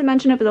forgot to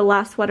mention it, but the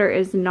last sweater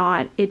is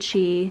not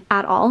itchy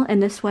at all,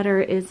 and this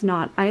sweater is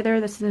not either.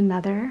 This is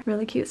another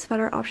really cute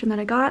sweater option that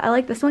I got. I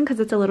like this one because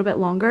it's a little bit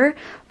longer,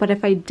 but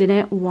if I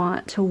didn't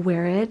want to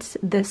wear it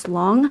this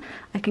long,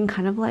 I can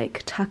kind of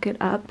like tuck it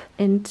up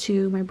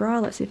into my bra.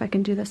 Let's see if I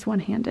can do this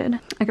one-handed.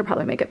 I could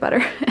probably make it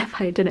better if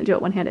I didn't do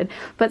it one-handed,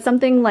 but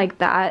something like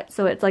that.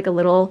 So it's like a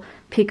little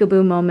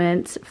peekaboo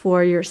moment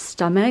for your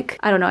stomach.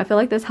 I don't know, I feel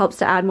like this helps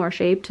to add more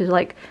shape to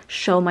like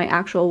show my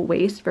actual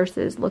waist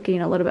versus looking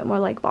a little bit more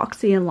like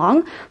boxy and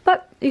long,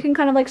 but you can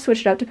kind of like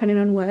switch it up depending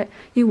on what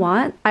you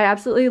want. I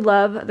absolutely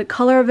love the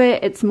color of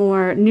it. It's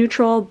more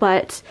neutral,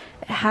 but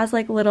it has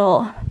like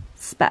little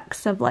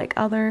specks of like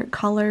other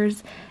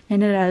colors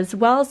in it as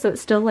well, so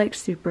it's still like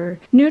super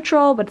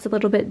neutral, but it's a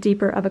little bit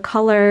deeper of a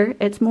color.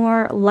 It's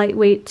more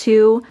lightweight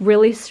too,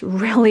 really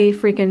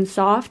freaking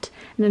soft.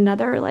 And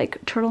another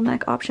like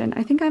turtleneck option.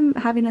 I think I'm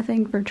having a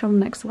thing for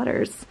turtleneck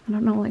sweaters. I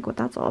don't know like what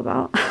that's all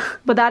about.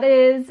 But that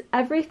is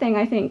everything,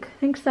 I think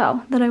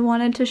so, that I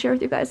wanted to share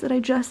with you guys that I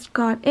just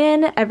got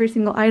in. Every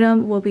single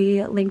item will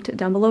be linked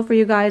down below for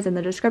you guys in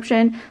the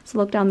description, so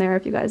look down there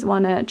if you guys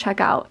want to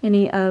check out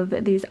any of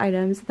these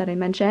items that I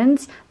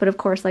mentioned. But of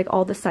course, like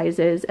all the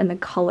sizes and the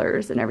colors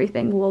and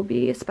everything will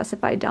be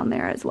specified down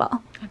there as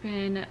well. I've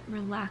been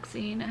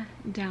relaxing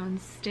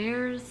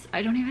downstairs.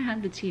 I don't even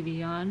have the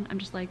TV on. I'm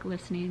just like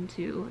listening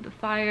to the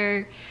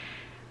fire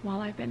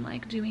while I've been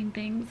like doing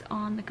things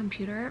on the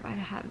computer. I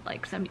have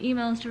like some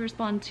emails to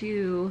respond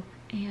to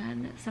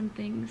and some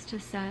things to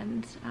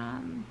send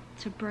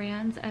to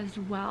brands as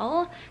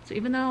well. So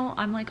even though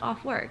I'm like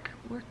off work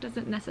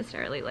doesn't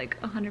necessarily like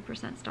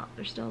 100% stop.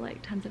 There's still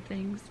like tons of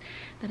things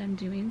that I'm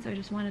doing, so I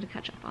just wanted to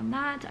catch up on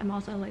that. I'm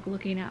also like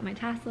looking at my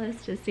task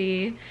list to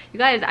see, you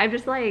guys,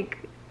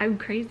 I'm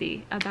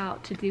crazy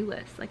about to-do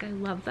lists. Like I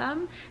love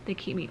them. They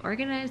keep me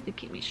organized, they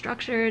keep me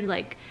structured.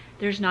 Like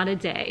there's not a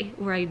day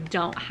where I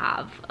don't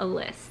have a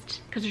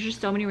list because there's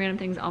just so many random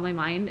things on my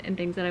mind and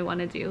things that I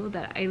want to do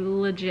that I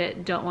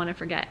legit don't want to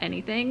forget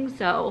anything.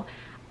 So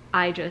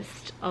I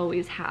just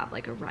always have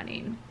like a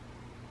running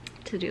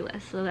to-do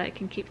list so that I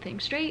can keep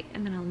things straight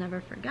and then I'll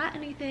never forget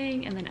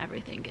anything and then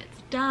everything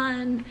gets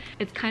done.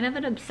 It's kind of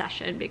an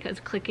obsession because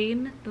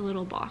clicking the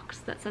little box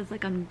that says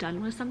like I'm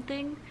done with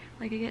something,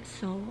 like I get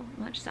so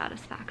much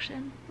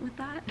satisfaction with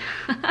that.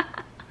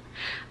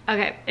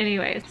 Okay,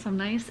 anyways, so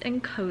nice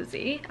and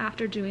cozy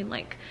after doing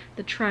like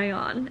the try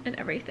on and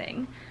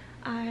everything.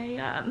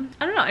 I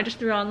don't know, I just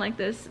threw on like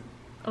this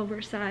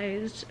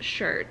oversized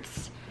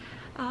shirts.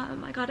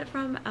 I got it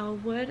from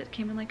Elwood. It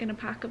came in like in a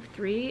pack of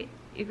 3.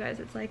 You guys,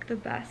 it's like the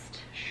best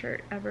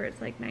shirt ever. It's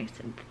like nice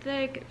and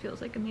thick. It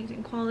feels like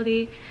amazing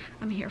quality.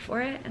 I'm here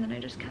for it. And then I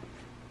just kept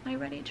my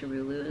Ready to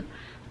Rulu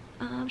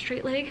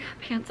straight leg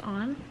pants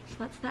on. So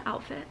that's the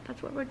outfit.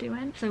 That's what we're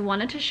doing. So I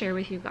wanted to share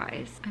with you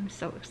guys. I'm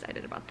so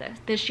excited about this.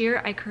 This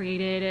year I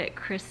created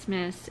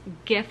Christmas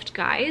gift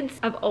guides.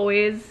 I've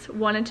always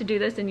wanted to do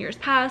this in years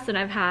past, and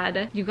I've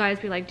had you guys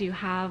be like, do you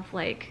have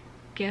like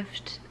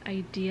gift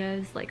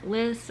ideas, like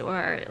lists,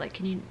 or like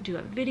can you do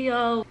a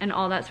video and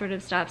all that sort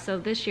of stuff. So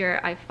this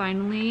year I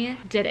finally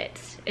did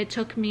it. It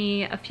took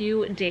me a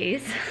few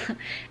days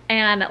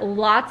and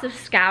lots of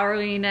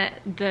scouring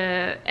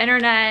the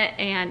internet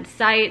and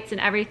sites and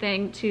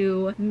everything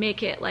to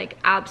make it like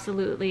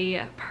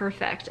absolutely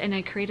perfect, and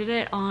I created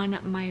it on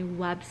my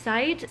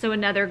website. So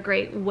another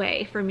great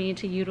way for me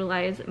to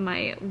utilize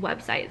my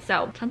website.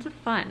 So tons of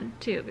fun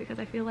too, because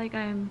I feel like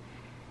I'm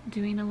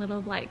doing a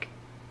little like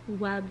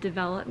web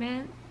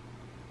development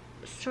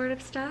sort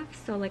of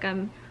stuff. So like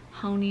I'm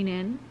honing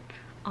in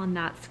on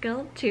that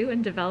skill too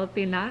and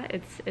developing that.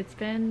 It's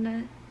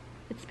been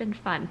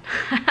fun.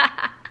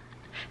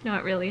 No,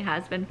 it really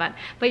has been fun.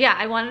 But yeah,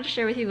 I wanted to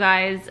share with you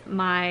guys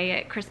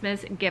my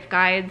Christmas gift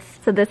guides.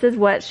 So this is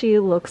what she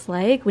looks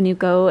like when you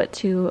go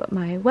to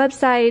my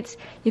website.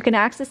 You can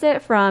access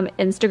it from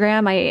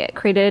Instagram. I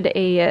created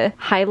a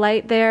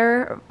highlight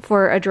there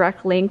for a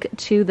direct link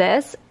to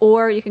this,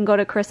 or you can go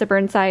to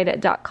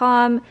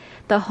carissaburnside.com.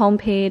 The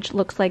homepage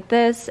looks like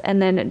this,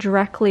 and then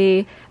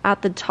directly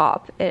at the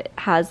top it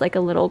has like a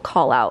little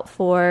call out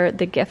for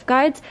the gift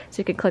guides.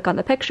 So you can click on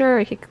the picture, or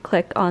you can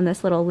click on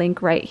this little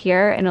link right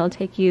here and it'll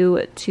take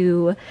you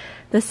to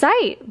the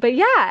site. But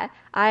yeah,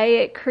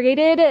 I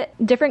created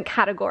different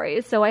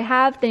categories. So I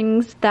have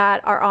things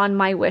that are on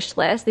my wish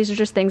list. These are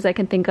just things I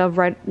can think of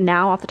right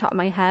now off the top of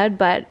my head,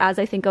 but as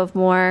I think of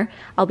more,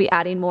 I'll be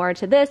adding more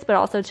to this, but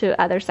also to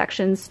other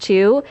sections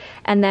too.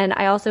 And then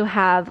I also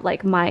have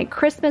like my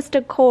Christmas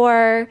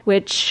decor,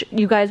 which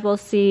you guys will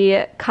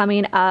see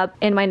coming up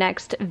in my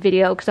next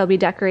video because I'll be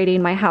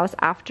decorating my house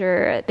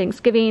after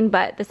Thanksgiving.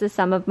 But this is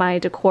some of my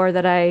decor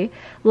that I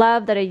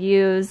love, that I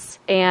use,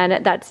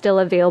 and that's still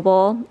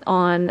available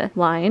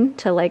online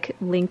to like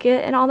link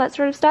it and all that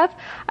sort of stuff.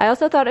 I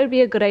also thought it would be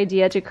a good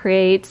idea to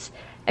create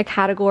a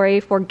category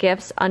for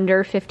gifts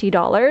under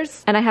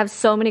 $50. And I have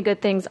so many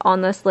good things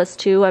on this list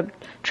too. I'm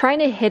trying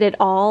to hit it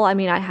all. I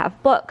mean, I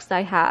have books,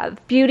 I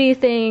have beauty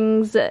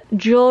things,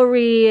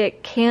 jewelry,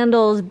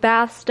 candles,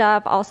 bath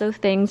stuff, also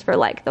things for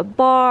like the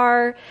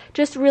bar,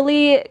 just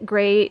really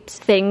great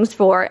things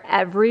for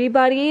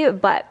everybody,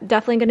 but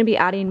definitely going to be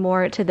adding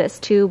more to this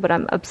too. But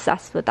I'm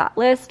obsessed with that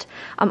list.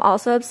 I'm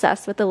also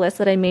obsessed with the list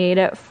that I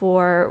made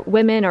for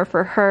women, or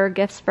for her,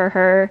 gifts for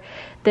her.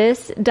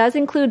 This does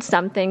include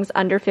some things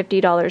under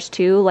 $50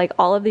 too. Like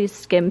all of these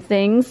skim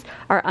things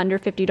are under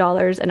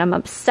 $50, and I'm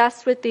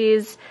obsessed with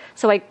these.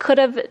 So I could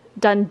have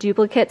done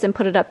duplicates and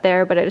put it up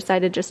there, but I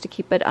decided just to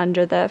keep it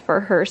under the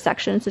for her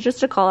section. So just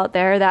to call out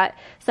there that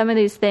some of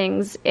these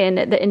things in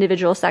the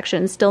individual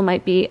sections still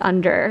might be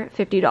under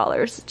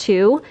 $50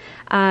 too.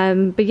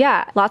 But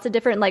yeah, lots of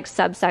different like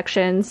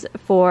subsections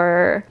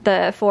for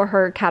the for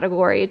her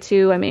category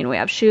too. I mean, we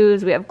have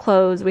shoes, we have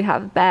clothes, we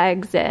have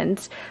bags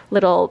and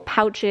little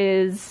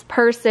pouches,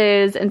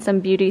 purses, and some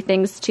beauty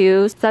things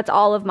too. So that's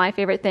all of my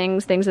favorite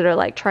things that are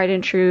like tried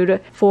and true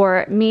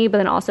for me, but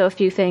then also a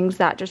few things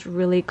that just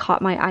really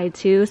caught my eye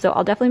too. So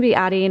I'll definitely be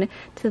adding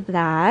to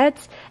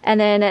that. And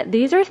then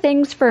these are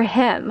things for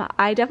him.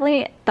 I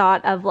definitely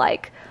thought of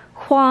like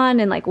Juan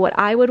and like what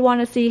I would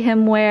want to see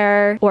him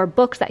wear, or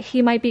books that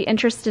he might be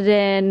interested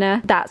in,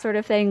 that sort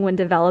of thing when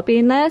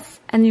developing this.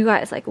 And you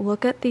guys, like,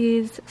 look at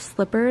these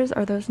slippers.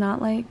 Are those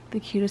not like the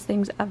cutest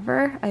things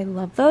ever? I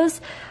love those.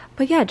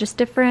 But yeah, just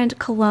different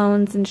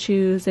colognes and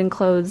shoes and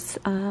clothes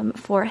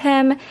for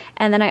him.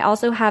 And then I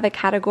also have a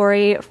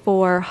category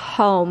for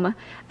home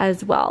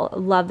as well.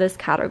 Love this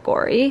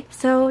category.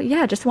 So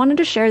yeah, just wanted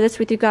to share this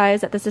with you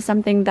guys, that this is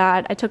something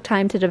that I took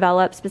time to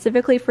develop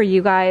specifically for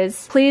you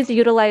guys. Please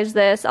utilize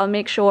this. I'll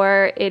make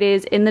sure it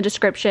is in the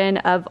description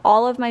of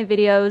all of my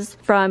videos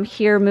from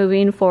here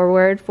moving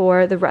forward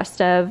for the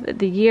rest of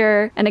the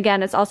year. And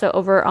again, it's also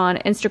over on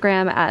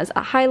Instagram as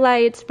a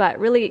highlight, but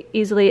really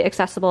easily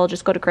accessible.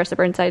 Just go to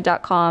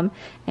carissaburnside.com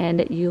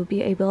and you'll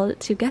be able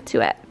to get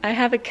to it. I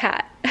have a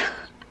cat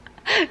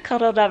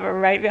cuddled up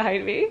right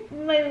behind me.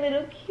 My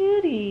little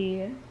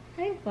cutie.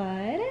 Hi,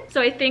 bud.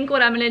 So I think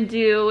what I'm gonna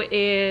do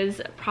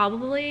is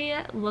probably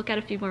look at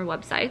a few more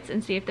websites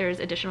and see if there's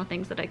additional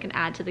things that I can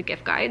add to the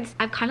gift guides.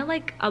 I'm kind of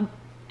like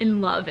in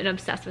love and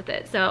obsessed with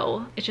it,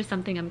 so it's just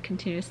something I'm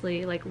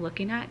continuously like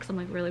looking at because I'm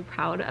like really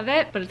proud of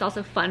it. But it's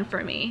also fun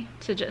for me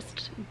to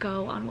just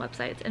go on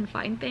websites and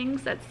find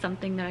things. That's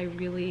something that I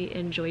really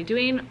enjoy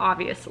doing.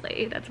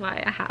 Obviously, that's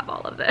why I have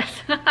all of this.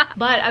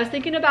 But I was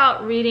thinking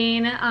about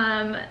reading,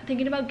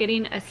 thinking about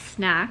getting a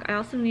snack. I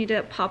also need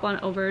to pop on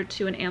over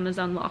to an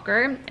Amazon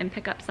locker and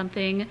pick up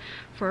something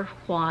for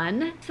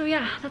Juan. So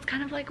yeah, that's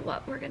kind of like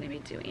what we're gonna be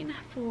doing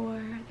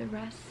for the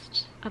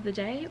rest of the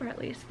day, or at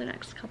least the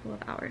next couple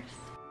of hours.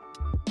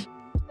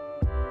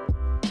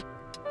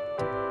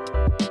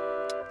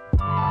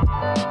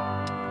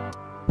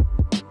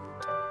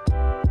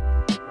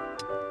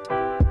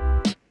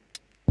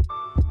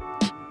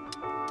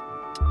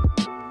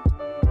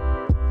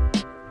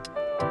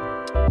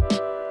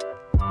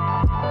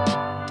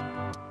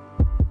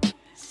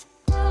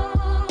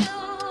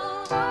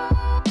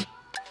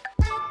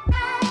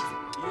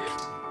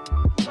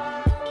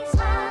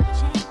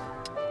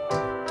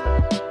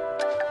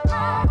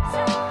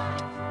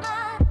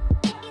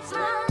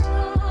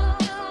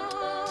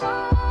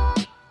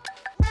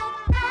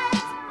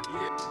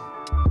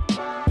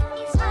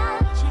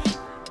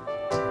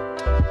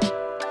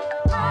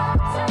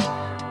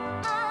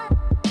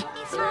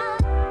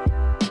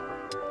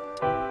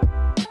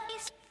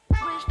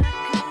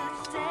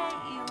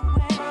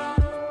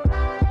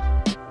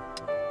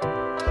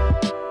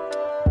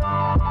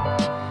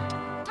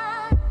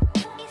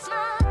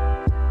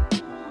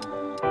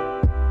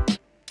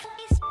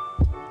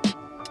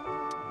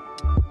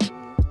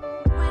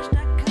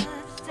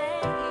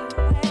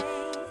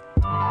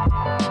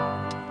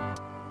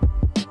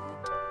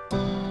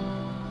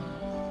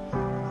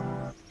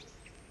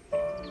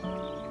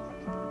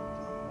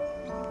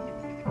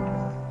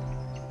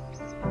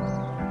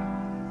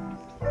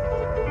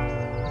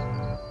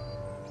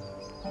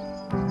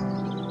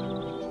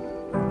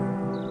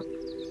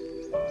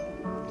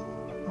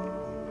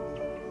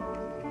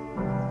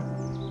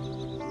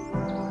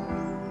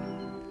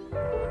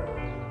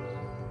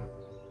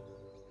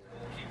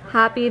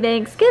 Happy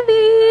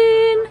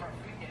Thanksgiving!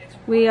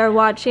 We are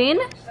watching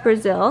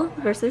Brazil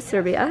versus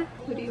Serbia.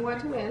 Who do you want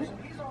to win?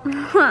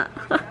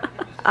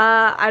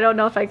 I don't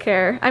know if I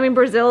care. I mean,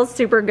 Brazil's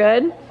super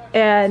good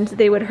and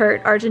they would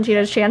hurt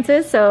Argentina's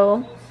chances,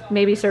 so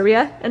maybe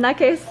Serbia in that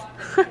case.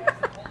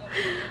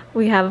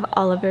 We have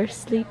Oliver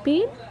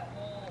sleeping,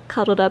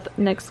 cuddled up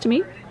next to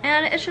me.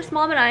 And it's just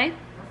Mom and I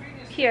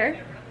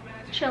here,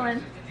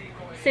 chilling,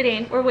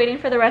 sitting. We're waiting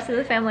for the rest of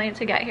the family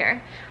to get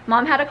here.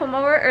 Mom had to come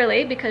over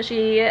early because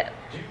she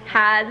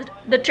had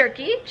the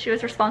turkey. She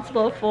was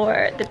responsible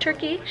for the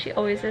turkey. She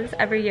always is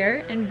every year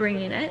in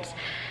bringing it.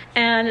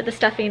 And the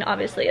stuffing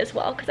obviously as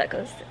well, because that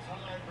goes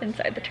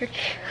inside the turkey.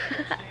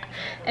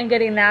 And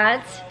getting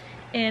that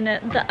in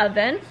the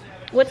oven.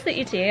 What's the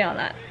ETA on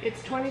that?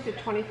 It's 20 to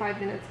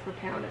 25 minutes per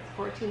pound. It's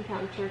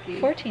 14-pound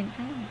turkey.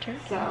 14-pound turkey.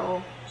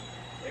 So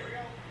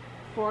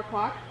 4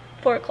 o'clock?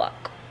 4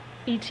 o'clock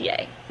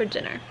ETA for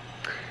dinner.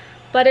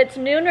 But it's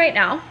noon right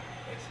now.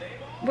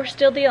 We're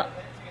still the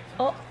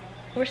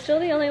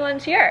only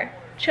ones here,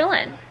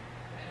 chilling.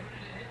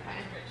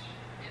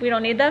 We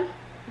don't need them.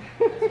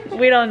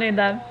 We don't need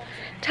them.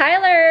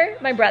 Tyler,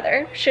 my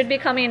brother, should be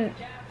coming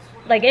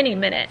like any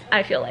minute,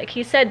 I feel like.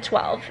 He said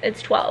 12.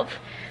 It's 12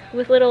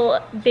 with little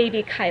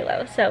baby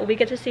Kylo. So we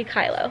get to see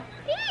Kylo.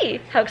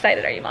 Yee! How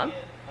excited are you, Mom?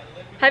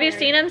 Have you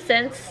seen him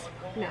since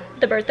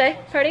the birthday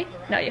party?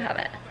 No, you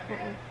haven't.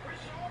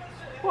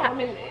 Well, I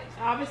mean,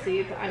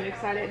 obviously, I'm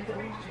excited.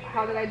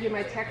 How did I do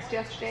my text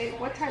yesterday?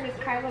 What time is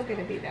Kylo going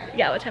to be there?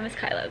 Yeah, what time is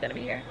Kylo going to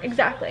be here?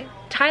 Exactly.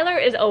 Tyler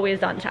is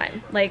always on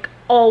time. Like,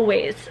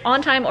 always.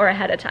 On time or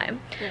ahead of time.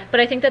 Yeah.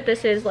 But I think that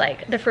this is,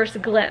 like, the first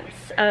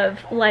glimpse of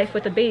life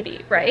with a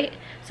baby, right?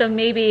 So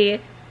maybe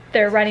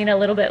they're running a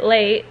little bit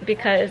late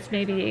because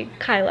maybe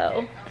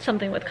Kylo,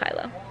 something with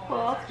Kylo.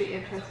 Well, it'll be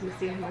interesting to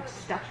see how much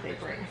stuff they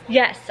bring.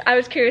 Yes, I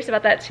was curious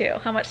about that too,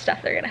 how much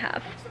stuff they're going to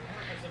have.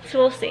 So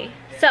we'll see.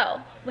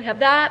 So we have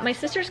that. My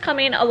sister's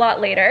coming a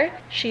lot later.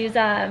 She's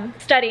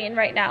studying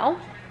right now.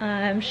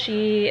 But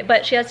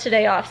she has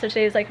today off, so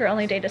today is like her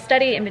only day to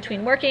study in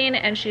between working,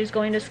 and she's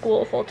going to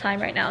school full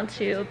time right now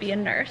to be a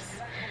nurse.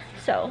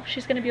 So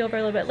she's gonna be over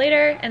a little bit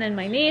later, and then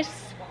my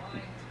niece,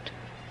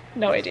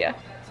 no idea.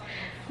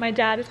 My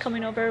dad is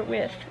coming over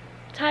with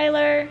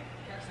Tyler,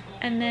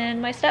 and then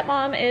my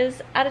stepmom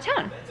is out of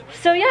town.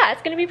 So yeah,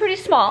 it's gonna be pretty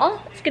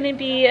small. It's gonna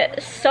be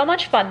so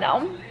much fun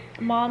though.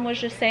 Mom was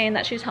just saying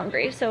that she's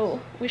hungry, so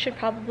we should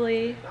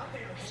probably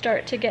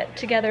start to get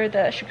together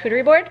the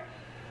charcuterie board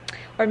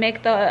or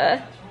make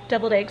the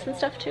deviled eggs and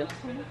stuff too.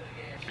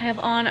 I have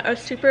on a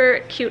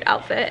super cute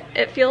outfit.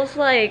 It feels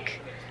like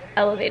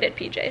elevated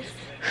PJs.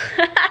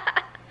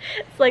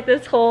 It's like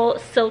this whole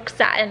silk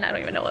satin, I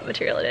don't even know what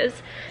material it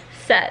is,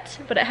 set,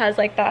 but it has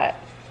like that,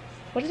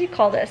 what do you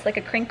call this? Like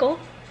a crinkle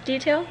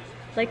detail?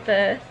 Like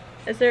there's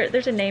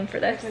a name for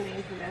this. There's a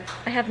name for this.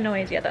 I have no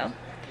idea though.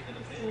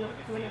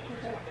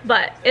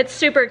 But it's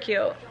super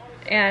cute,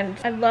 and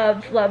I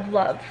love, love,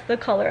 love the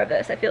color of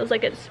this. It feels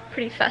like it's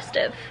pretty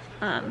festive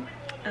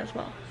as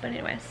well. But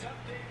anyways.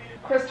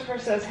 Christopher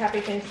says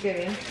happy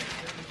Thanksgiving.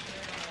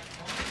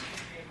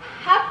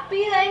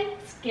 Happy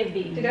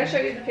Thanksgiving. Did I show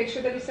you the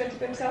picture that he sent of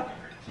himself?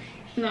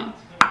 No.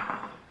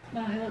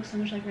 Wow, he looks so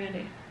much like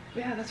Randy.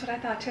 Yeah, that's what I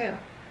thought too.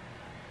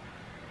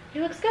 He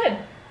looks good.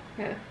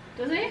 Yeah.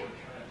 Doesn't he?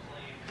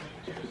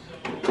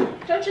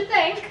 Don't you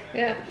think?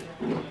 Yeah.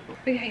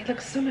 But yeah, he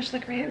looks so much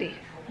like Randy.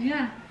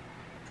 Yeah.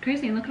 It's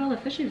crazy. And look at all the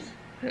fishes.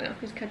 I know.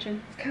 He's catching.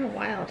 It's kind of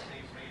wild.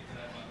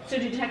 So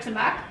did you text him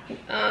back?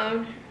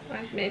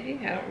 Maybe.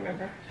 I don't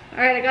remember. All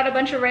right, I got a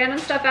bunch of random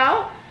stuff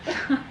out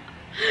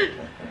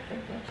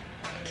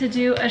to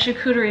do a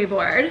charcuterie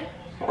board.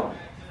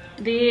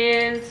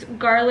 These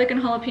garlic and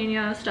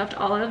jalapeno stuffed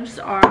olives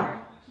are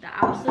the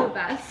absolute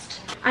best.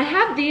 I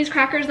have these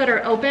crackers that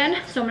are open,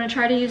 so I'm gonna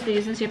try to use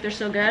these and see if they're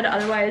still good.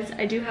 Otherwise,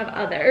 I do have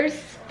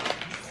others.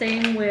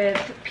 Same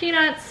with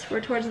peanuts. We're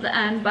towards the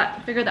end, but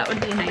I figured that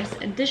would be a nice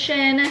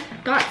addition.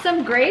 Got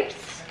some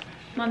grapes.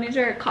 Mom, these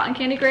are cotton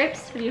candy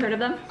grapes. Have you heard of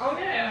them? Oh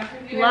yeah.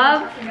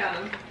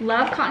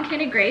 Love cotton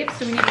candy grapes,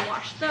 so we need to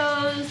wash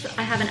those.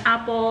 I have an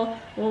apple.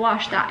 We'll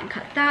wash that and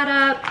cut that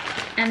up.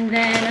 And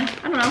then,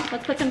 I don't know,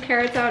 let's put some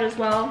carrots out as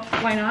well.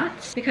 Why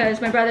not?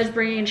 Because my brother's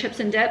bringing chips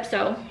and dip,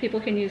 so people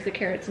can use the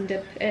carrots and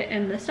dip it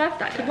in the stuff.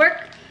 That could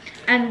work.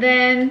 And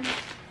then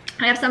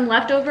I have some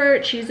leftover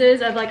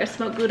cheeses of like a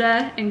smoked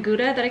Gouda and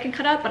Gouda that I can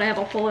cut up, but I have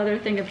a whole other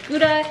thing of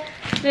Gouda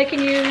that I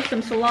can use,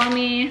 some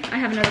salami. I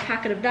have another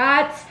packet of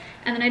that.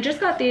 And then I just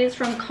got these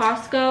from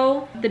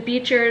Costco, the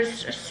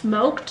Beecher's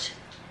smoked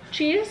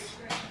cheese.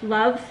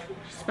 Love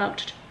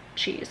smoked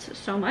cheese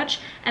so much.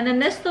 And then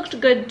this looked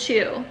good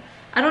too.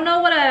 I don't know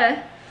what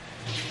a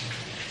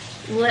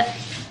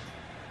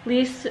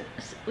Leicester?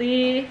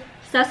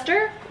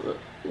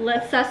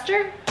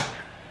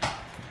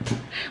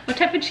 What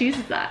type of cheese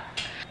is that?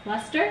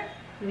 Leicester?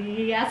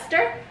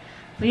 Leicester.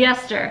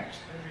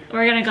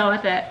 We're gonna go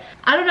with it.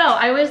 I don't know,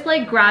 I always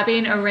like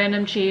grabbing a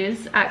random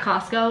cheese at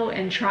Costco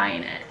and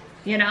trying it,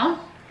 you know?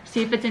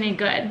 See if it's any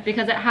good,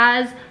 because it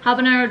has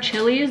habanero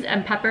chilies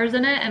and peppers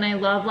in it, and I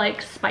love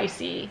like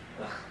spicy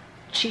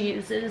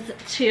cheeses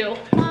too.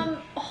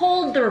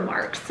 Hold the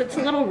remarks. It's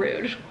a little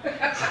rude.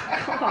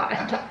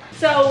 God.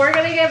 So we're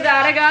gonna give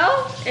that a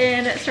go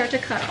and start to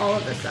cut all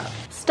of this up.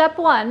 Step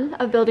one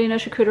of building a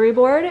charcuterie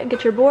board,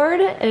 get your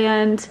board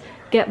and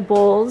get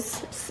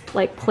bowls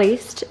like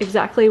placed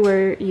exactly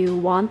where you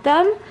want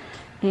them.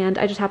 And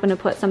I just happen to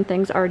put some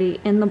things already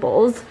in the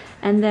bowls.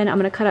 And then I'm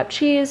gonna cut up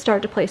cheese,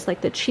 start to place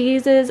like the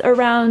cheeses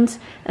around,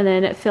 and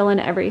then fill in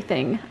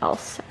everything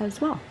else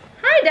as well.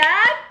 Hi,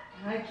 Dad.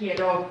 Hi,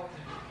 kiddo.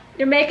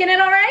 You're making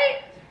it all right?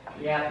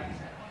 Yeah.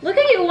 Look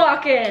at you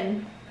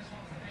walking.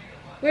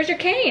 Where's your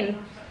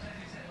cane?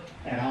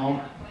 At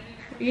home?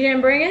 You didn't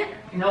bring it?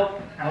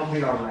 Nope. I'll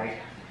be all right.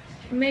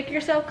 Make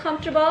yourself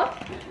comfortable. All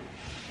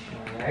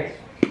right.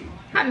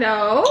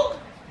 Hello.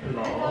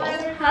 Hello.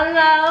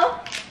 Hello.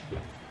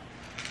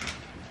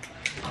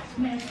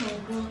 Smells so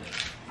good.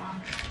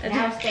 It's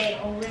Now stay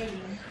already.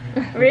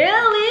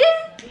 Really?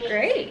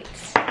 Great.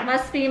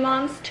 Must be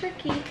Mom's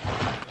turkey. Okay.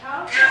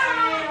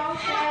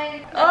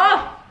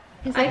 Oh!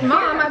 He's like,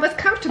 Mom, I was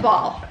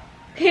comfortable.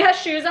 He has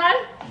shoes on?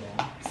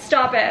 Yeah.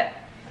 Stop it.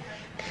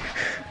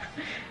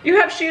 You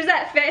have shoes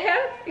that fit him?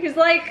 He's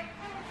like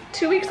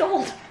 2 weeks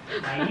old.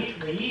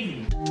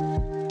 Easy.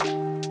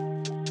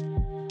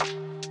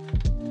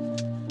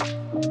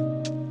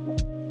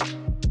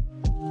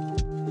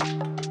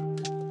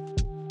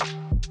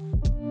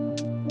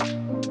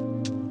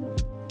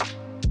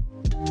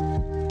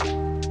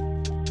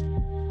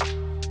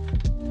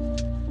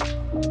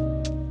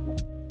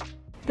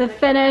 The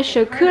finished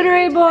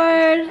charcuterie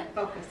board.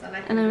 Focus on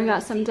it. And then we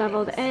got some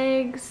deviled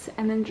eggs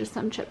and then just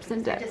some chips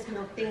and dip.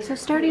 So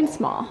starting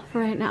small for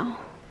right now.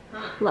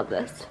 Love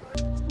this.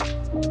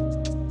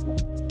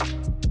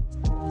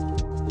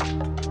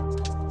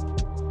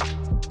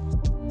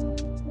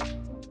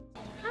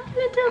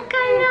 Little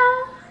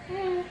Kylo.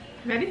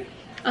 Ready?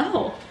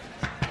 Oh,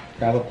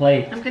 Grab a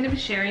plate. I'm going to be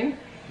sharing.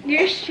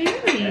 you're I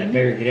sharing.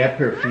 better get up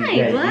here if you Hi,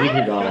 guys what? eat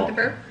it Want the all.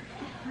 burp?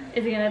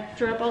 Is he gonna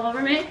throw up all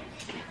over me?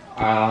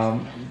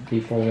 Be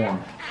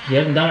forewarned. He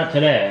hasn't done it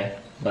today,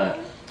 but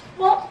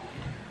Well,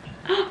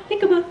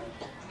 think about.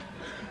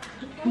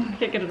 Can't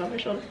get it on my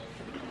shoulder.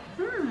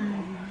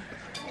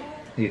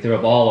 he threw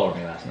up all over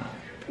me last night.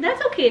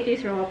 That's okay if you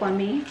throw up on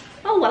me.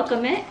 I'll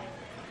welcome it.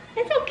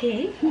 It's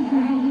okay.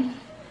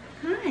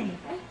 Hi.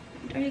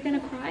 Are you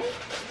gonna cry?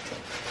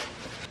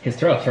 His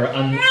throats are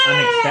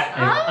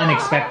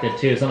unexpected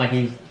too. It's not like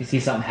he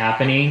sees something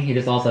happening. He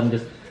just all of a sudden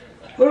just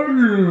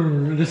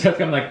starts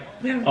kind of like,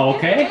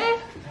 okay.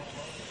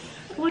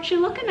 What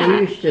you looking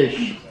Who at?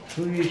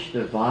 used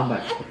to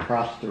vomit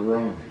across the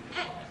room?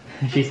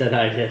 She said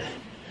I did.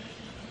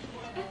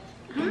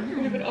 I'm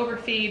going to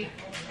overfeed.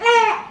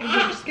 And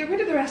just get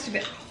rid of the rest of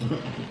it.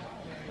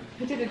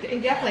 He did it, he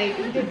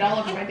did it all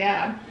over my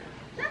dad.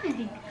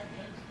 Hi.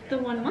 The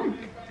 1 month.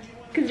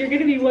 Because you're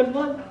gonna be 1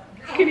 month.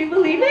 Can you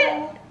believe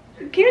it?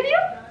 Can you?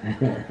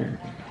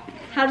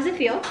 How does it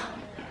feel?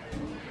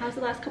 How's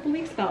the last couple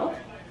weeks felt?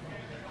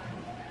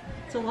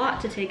 It's a lot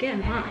to take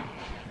in, huh?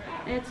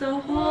 It's a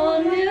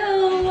whole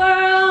new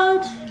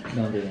world.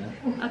 Don't do that.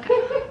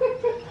 Okay.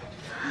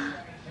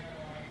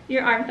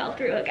 Your arm fell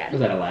through again. Was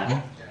that a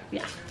laugh?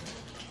 Yeah.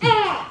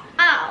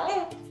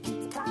 Ow.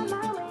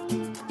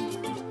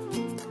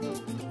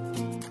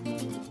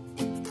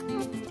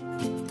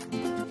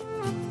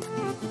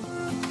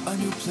 A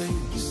new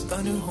place,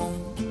 a new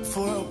home,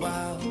 for a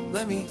while,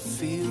 let me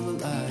feel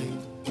alive.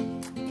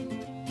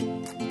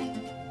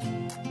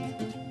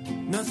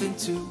 Nothing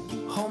to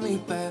hold me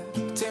back,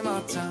 take my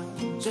time,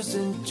 just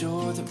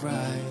enjoy the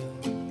ride.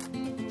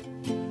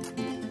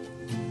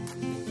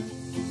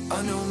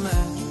 A new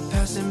man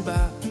passing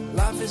by,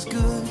 life is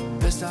good,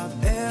 best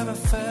I've ever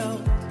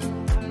felt.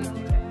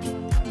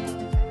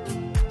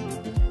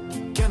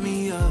 Get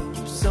me up,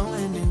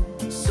 somewhere new,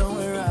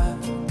 somewhere I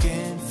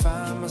can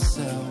find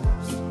myself.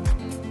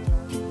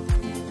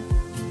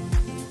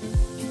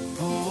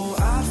 Oh,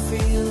 I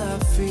feel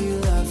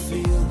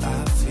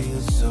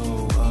so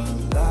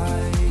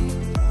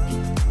alive.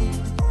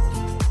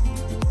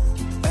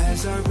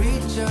 As I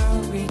reach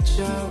out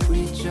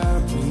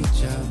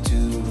to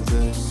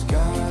the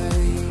sky.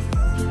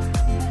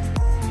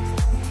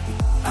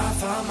 I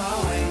found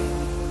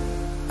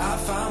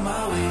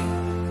my way.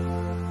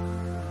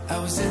 I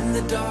was in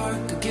the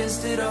dark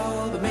against it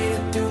all, but made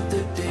it through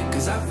the day.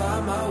 Cause I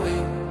found my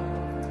way.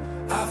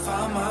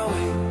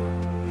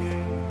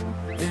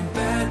 In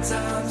bad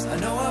times, I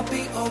know I'll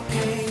be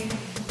okay.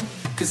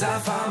 Cause I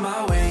found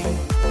my way.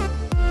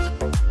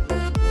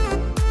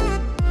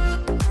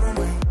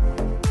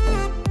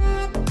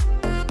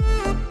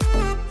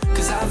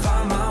 Cause I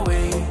found my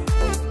way.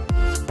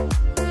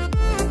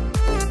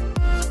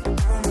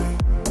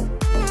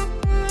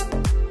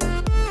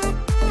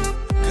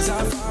 Cause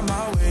I found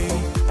my way.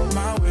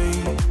 My way.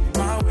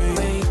 My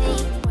way.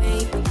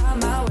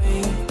 My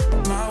way.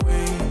 My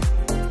way.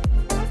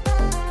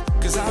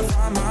 Cause I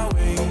found my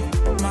way.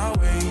 My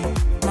way.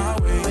 My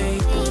way.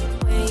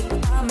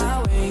 My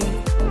way.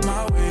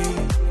 My way.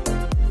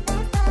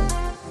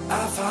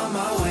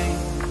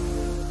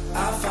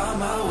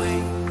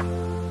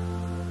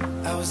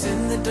 was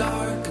in the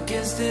dark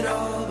against it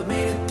all, but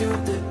made it through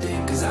the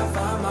day. Cause I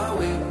found my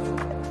way,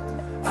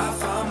 I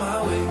found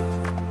my way.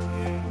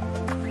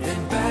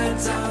 In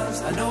bad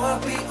times, I know I'll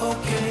be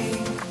okay.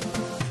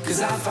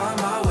 Cause I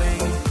found my way.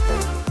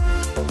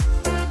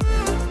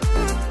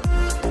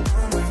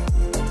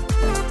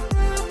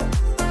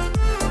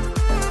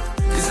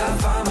 Cause I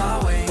found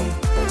my way.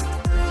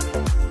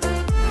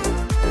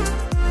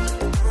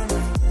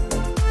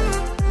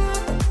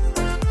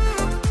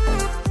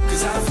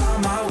 Cause I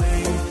found my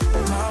way,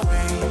 my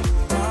way,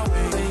 my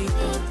way,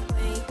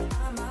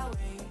 my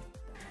way.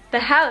 The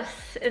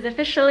house is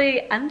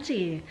officially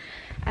empty.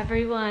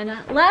 Everyone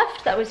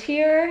left that was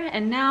here,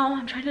 and now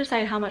I'm trying to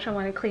decide how much I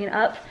want to clean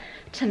up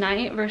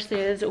tonight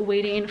versus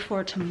waiting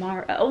for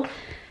tomorrow.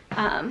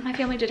 My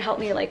family did help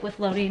me like with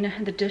loading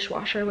the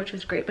dishwasher, which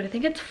was great, but I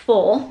think it's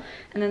full,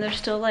 and then there's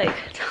still like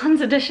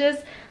tons of dishes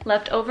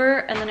left over,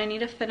 and then I need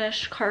to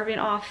finish carving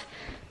off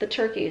the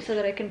turkey so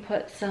that I can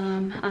put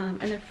some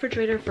in the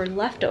refrigerator for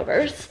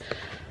leftovers.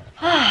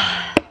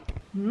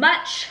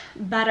 Much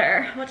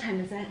better. What time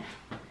is it?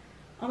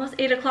 Almost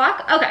 8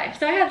 o'clock. Okay,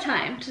 so I have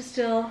time to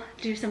still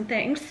do some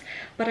things,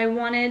 but I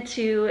wanted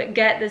to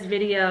get this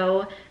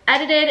video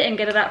edited and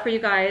get it up for you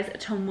guys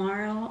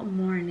tomorrow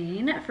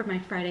morning for my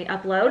Friday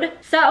upload.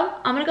 So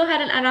I'm gonna go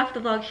ahead and end off the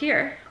vlog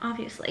here,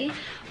 obviously,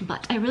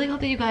 but I really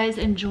hope that you guys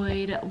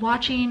enjoyed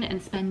watching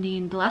and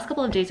spending the last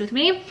couple of days with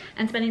me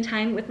and spending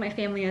time with my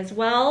family as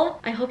well.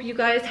 I hope you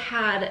guys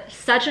had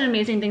such an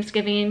amazing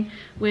Thanksgiving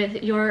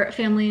with your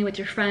family, with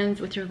your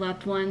friends, with your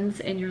loved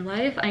ones in your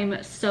life.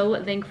 I'm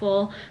so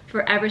thankful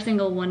for every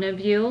single one of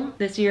you.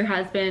 This year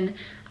has been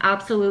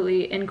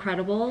absolutely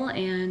incredible,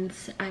 and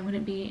I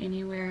wouldn't be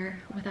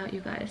anywhere without you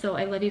guys. So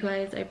I love you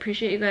guys. I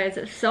appreciate you guys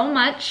so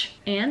much,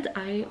 and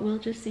I will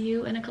just see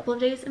you in a couple of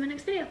days in my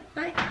next video.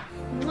 Bye.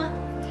 Mwah.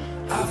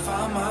 I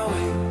found my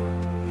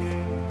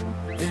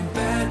way. In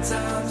bad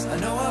times, I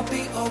know I'll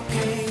be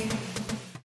okay.